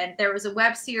started, there was a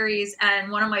web series and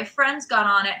one of my friends got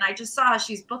on it and I just saw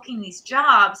she's booking these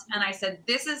jobs. And I said,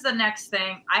 this is the next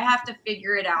thing. I have to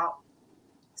figure it out.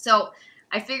 So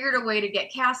I figured a way to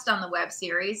get cast on the web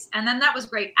series. And then that was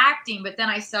great acting. But then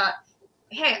I thought,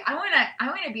 hey, I want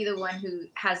to be the one who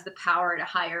has the power to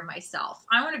hire myself.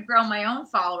 I want to grow my own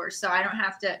followers so I don't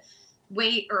have to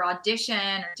wait or audition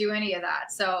or do any of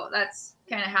that. So that's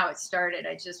kind of how it started.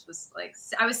 I just was like,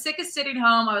 I was sick of sitting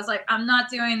home. I was like, I'm not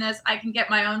doing this. I can get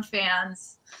my own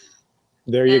fans.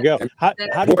 There you go. How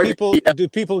do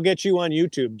people get you on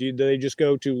YouTube? Do they just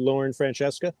go to Lauren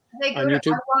Francessa they go on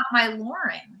YouTube? I want my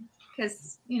Lauren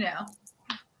because, you know.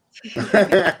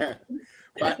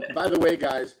 By the way,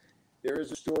 guys, there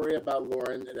is a story about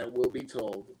Lauren that will be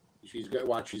told. She's going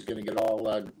to get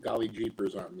all golly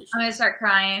jeepers on me. I'm going to start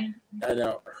crying. I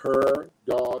know. Her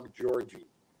dog, Georgie.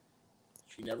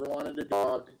 She never wanted a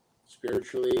dog.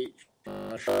 Spiritually,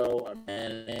 a show, a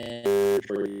man.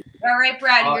 All right,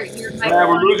 Brad, you're Brad,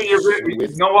 we're losing your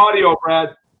no audio,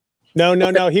 Brad.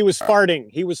 No. He was farting.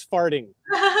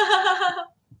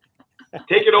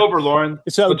 Take it over, Lauren.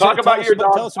 So talk about your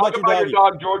dog. Talk about your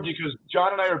dog, Georgie, because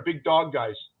John and I are big dog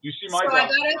guys. You see my dog. I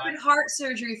got open heart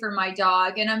surgery for my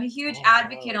dog, and I'm a huge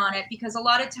advocate on it because a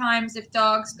lot of times if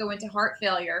dogs go into heart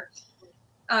failure,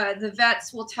 the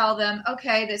vets will tell them,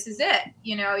 okay, this is it.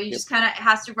 You know, you just kind of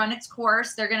has to run its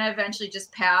course. They're going to eventually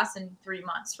just pass in 3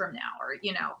 months from now. Or,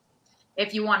 you know,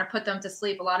 if you want to put them to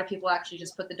sleep, a lot of people actually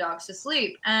just put the dogs to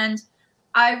sleep. And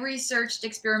I researched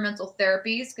experimental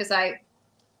therapies because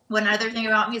one other thing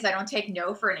about me is I don't take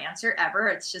no for an answer ever.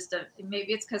 It's just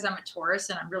maybe it's because I'm a Taurus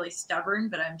and I'm really stubborn,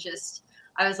 but I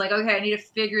was like, okay, I need to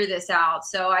figure this out.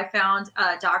 So I found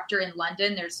a doctor in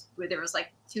London. There was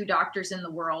like 2 doctors in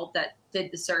the world that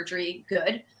did the surgery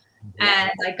good.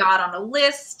 And I got on a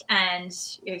list and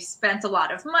I spent a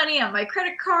lot of money on my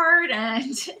credit card.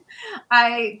 And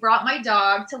I brought my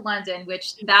dog to London,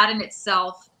 which that in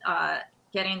itself,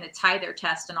 getting the tither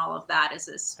test and all of that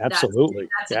is absolutely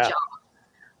that's a job.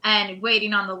 And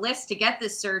waiting on the list to get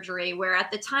this surgery, where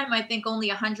at the time I think only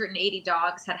 180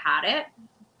 dogs had it.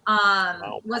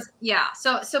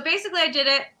 So basically I did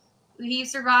it. He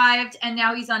survived, and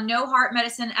now he's on no heart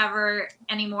medicine ever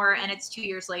anymore, and it's 2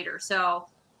 years later. So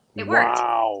it worked.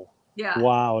 Wow. Yeah.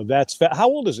 Wow, that's how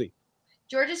old is he?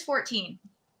 George is 14.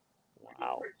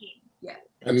 Wow. 14. Yeah.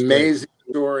 Amazing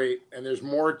story, and there's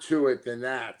more to it than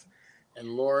that. And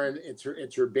Lauren, it's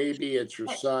her baby, it's her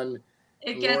son.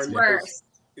 It gets worse.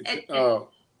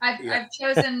 I've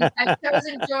chosen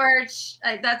George.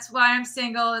 That's why I'm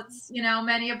single. It's, you know,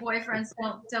 many boyfriends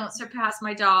don't surpass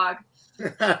my dog.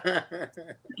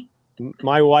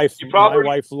 My wife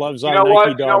loves our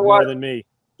Nike dog more than me.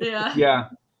 Yeah. Yeah.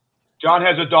 John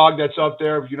has a dog that's up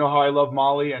there. You know how I love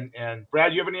Molly and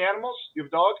Brad. You have any animals? You have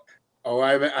a dog? Oh,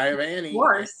 I have Annie. Of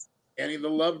course. Annie the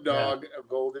love dog, a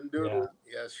golden doodle.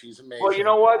 Yeah. Yes, she's amazing. Well, you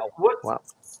know what?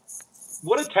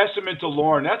 What a testament to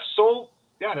Lauren. That's so.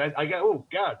 God, I got. Oh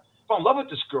God, I'm in love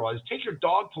with this girl. I just take your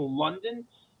dog to London.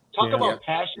 Talk about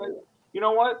passionate. You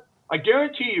know what? I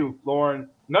guarantee you, Lauren,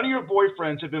 none of your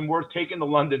boyfriends have been worth taking to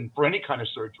London for any kind of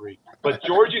surgery. But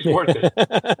Georgie's worth it.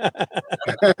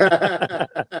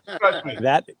 Trust me.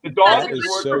 The dog is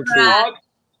worth so it. true.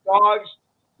 Dogs,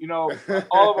 you know,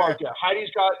 all of our guys. Heidi's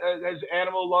got as an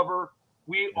animal lover.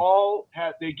 We all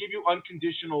have. They give you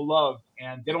unconditional love,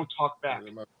 and they don't talk back.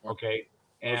 Okay.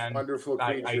 And wonderful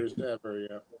creatures ever.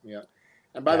 Yeah.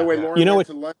 And by Yeah, the way, yeah. Lauren You know went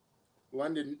to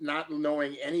London not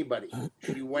knowing anybody.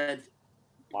 She went,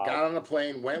 got on a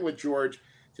plane, went with George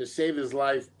to save his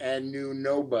life, and knew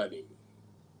nobody.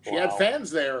 She had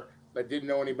fans there, but didn't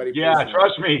know anybody. Yeah, personally.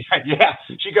 trust me. Yeah,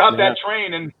 she got that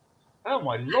train, and oh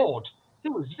my Lord,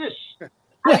 who is this?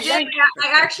 I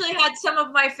actually had some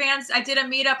of my fans. I did a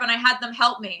meetup, and I had them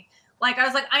help me. Like, I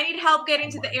was like, I need help getting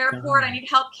to the airport. I need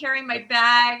help carrying my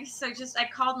bags. So I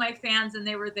called my fans, and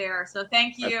they were there. So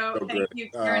thank you. So thank you,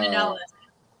 Karen and Ellen.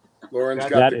 Lauren's got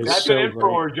That the is That's so an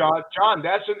influencer, John.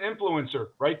 That's an influencer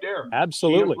right there.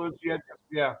 Absolutely.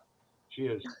 Yeah, she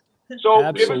is. So give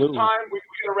us Absolutely. some time. We're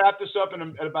going to wrap this up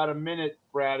in about a minute,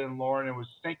 Brad and Lauren.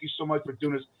 Thank you so much for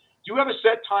doing this. Do you have a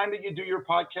set time that you do your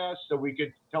podcast so we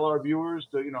could tell our viewers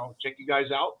to, check you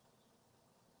guys out?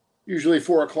 Usually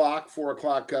 4 o'clock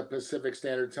Pacific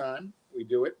Standard Time. We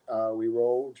do it. We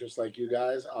roll just like you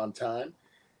guys on time.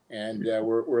 And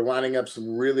we're lining up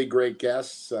some really great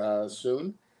guests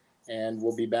soon. And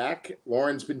we'll be back.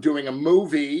 Lauren's been doing a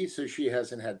movie, so she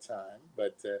hasn't had time.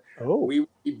 But we will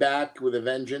be back with a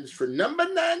vengeance for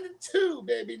number 92,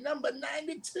 baby. Number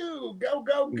 92. Go,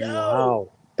 go, go.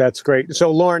 Wow. That's great.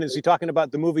 So, Lauren, is he talking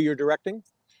about the movie you're directing?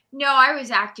 No, I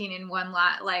was acting in one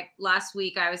like last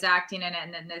week. I was acting in it,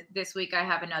 and then this week I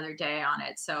have another day on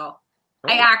it. So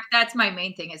I act. That's my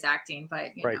main thing is acting.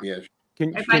 But you know, Yeah.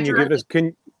 Can you give us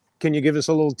can you give us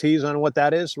a little tease on what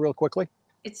that is, real quickly?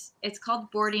 It's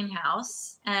called Boarding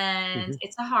House, and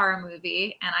it's a horror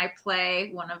movie, and I play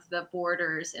one of the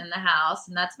boarders in the house,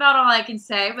 and that's about all I can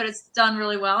say. But it's done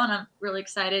really well, and I'm really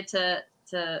excited for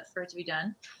it to be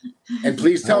done. And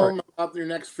please tell them about your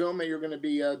next film that you're going to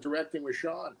be directing with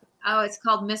Sean. Oh, it's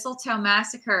called Mistletoe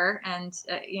Massacre, and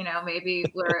you know, maybe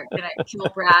we're gonna kill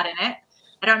Brad in it.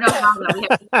 I don't know how, but we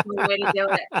have to find a way to do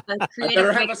it. A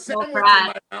creative way to kill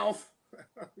Brad.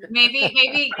 Maybe your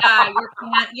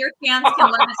fans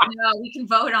can let us know. We can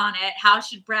vote on it. How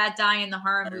should Brad die in the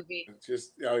horror movie?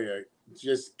 Just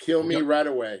kill me right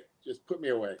away. Just put me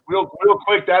away. Real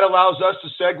quick, that allows us to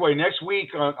segue. Next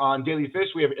week on Daily Fish,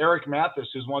 we have Eric Mathis,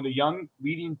 who's one of the young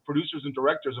leading producers and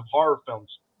directors of horror films.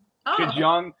 Kid's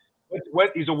young.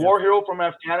 He's a war hero from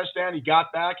Afghanistan. He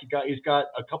got back. He's got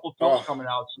a couple films coming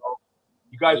out. So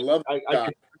you guys, I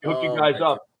can hook you guys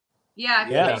up.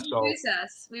 Yeah, introduce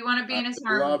us. We want to be in his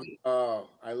horror movie. Cool.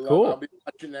 I'll be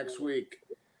watching next week.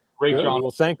 Great, John.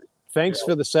 Well, thanks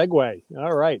for the segue.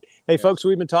 All right. Hey, folks,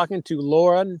 we've been talking to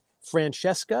Lauren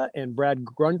Francessa and Brad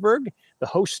Grunberg, the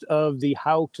host of the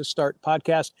How to Start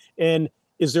podcast. And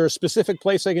is there a specific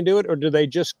place they can do it, or do they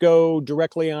just go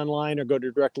directly online or go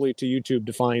directly to YouTube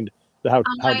to find the How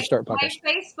to Start podcast?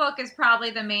 My Facebook is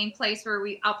probably the main place where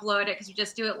we upload it because we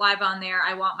just do it live on there.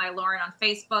 I want my Lauren on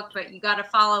Facebook, but you got to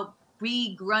follow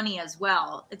B Grunny as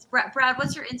well. It's Brad.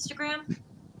 What's your Instagram?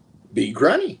 B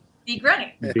Grunny. B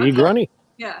Grunny. B Grunny.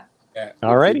 Yeah.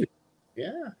 All righty.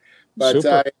 Yeah. But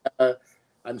thank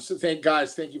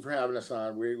you for having us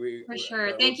on. For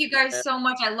sure. Thank you guys so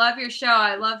much. I love your show.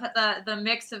 I love the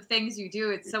mix of things you do.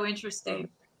 It's so interesting.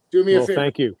 Do me a favor.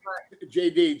 Thank you.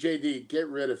 JD, get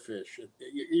rid of Fish.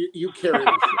 You carry this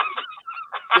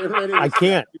shit. Get rid of I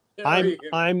can't.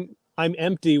 I'm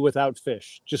empty without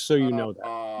Fish, just so you know that.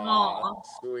 Oh,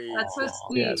 sweet. That's so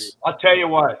sweet. Yes. I'll tell you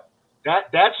what.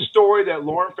 That story that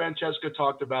Lauren Francessa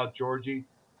talked about, Georgie.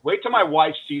 Wait till my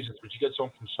wife sees it when she gets home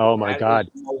from school. Oh my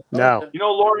God! No. You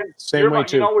know, Lauren. Same way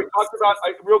too. You know, we talked about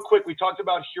real quick. We talked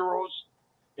about heroes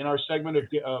in our segment of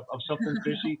something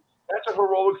fishy. That's a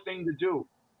heroic thing to do.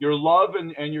 Your love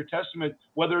and your testament,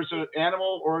 whether it's an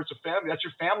animal or it's a family, that's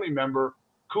your family member.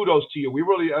 Kudos to you. We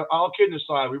really, all kidding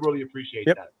aside, we really appreciate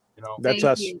that. You know, that's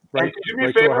us. Right. Do me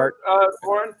a favor,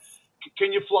 Lauren.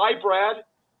 Can you fly Brad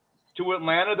to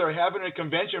Atlanta? They're having a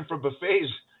convention for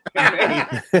buffets.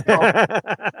 I'll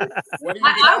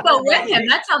go with him.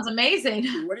 That sounds amazing.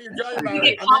 What are you talking about? I'm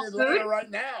in Atlanta right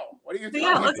now. What are you talking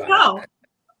about? Let's go.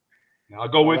 I'll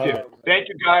go with you. Thank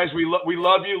you, guys. We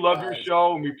love you, love your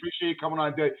show, and we appreciate you coming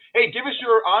on today. Hey, give us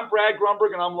I'm Brad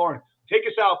Grunberg, and I'm Lauren. Take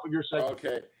us out with your segment.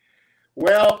 Okay.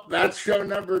 Well, that's show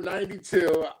number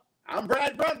 92. I'm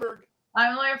Brad Grunberg.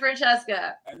 I'm Lauren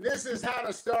Francessa. And this is How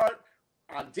to Start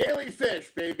on Daily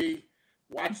Fish, baby.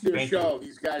 Watch their show.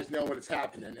 These guys know what's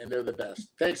happening, and they're the best.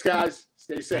 Thanks, guys.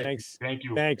 Stay safe. Thanks. Thank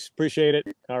you. Thanks. Appreciate it.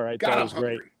 All right. God, that was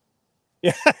great.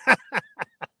 Yeah.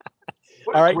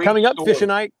 All right. Coming up, Fish and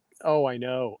Night. Oh, I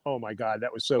know. Oh, my God.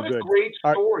 That was so what good. A great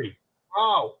story.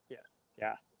 Wow.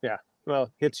 Yeah. Well,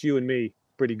 hits you and me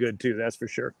pretty good, too. That's for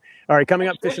sure. All right. Coming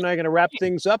up, Fish and I are going to wrap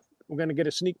things up. We're going to get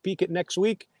a sneak peek at next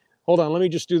week. Hold on. Let me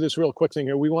just do this real quick thing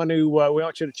here. We want you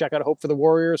to check out Hope for the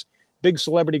Warriors. Big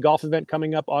celebrity golf event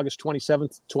coming up August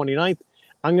 27th, 29th.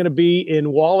 I'm going to be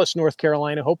in Wallace, North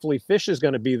Carolina. Hopefully Fish is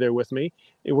going to be there with me.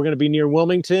 We're going to be near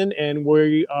Wilmington, and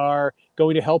we are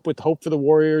going to help with Hope for the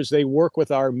Warriors. They work with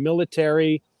our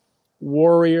military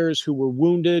warriors who were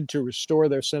wounded to restore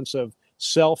their sense of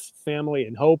self, family,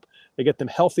 and hope. They get them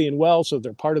healthy and well so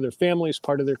they're part of their families,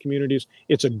 part of their communities.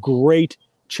 It's a great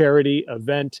charity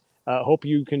event. Hope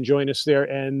you can join us there.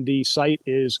 And the site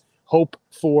is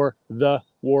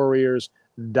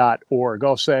hopeforthewarriors.org.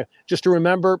 I'll say, just to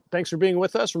remember, thanks for being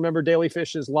with us. Remember, Daily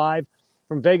Fish is live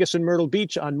from Vegas and Myrtle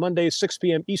Beach on Mondays, 6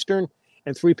 p.m. Eastern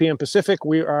and 3 p.m. Pacific.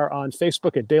 We are on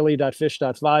Facebook at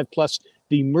daily.fish.5, plus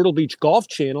the Myrtle Beach Golf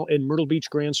Channel in Myrtle Beach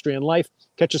Grand Strand Life.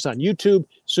 Catch us on YouTube.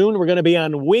 Soon we're going to be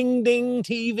on Wingding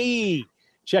TV.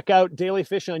 Check out Daily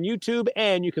Fish on YouTube,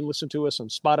 and you can listen to us on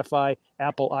Spotify,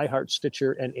 Apple, iHeart,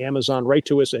 Stitcher, and Amazon. Write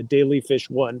to us at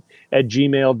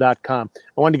dailyfish1@gmail.com. I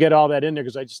wanted to get all that in there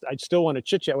because I still want to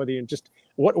chit-chat with you. And just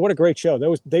what a great show.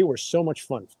 They were so much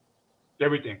fun.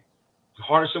 Everything.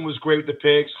 Hardison was great with the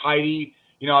picks. Heidi.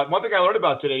 You know, one thing I learned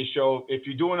about today's show, if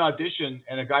you do an audition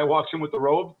and a guy walks in with the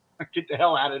robe, get the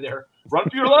hell out of there. Run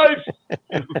for your life.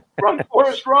 Run,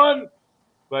 Forrest, run.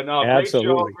 But no, great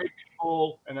show, great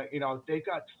people. And, you know, they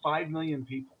got 5 million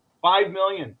people. 5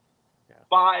 million. Yeah.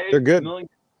 5 They're good. million.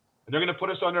 And they're going to put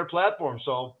us on their platform.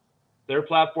 So their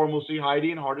platform will see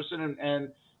Heidi and Hardison, and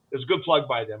it's a good plug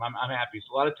by them. I'm happy.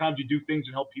 So a lot of times you do things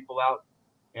and help people out.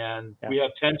 And we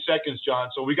have 10 seconds, John.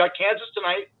 So we got Kansas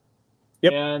tonight.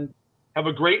 Yep. And have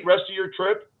a great rest of your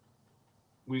trip.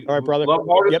 All right, brother. Love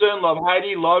Hardison, love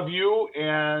Heidi, love you,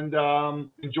 and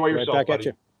enjoy yourself. Right back buddy. at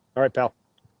you. All right, pal.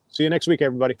 See you next week,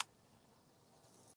 everybody.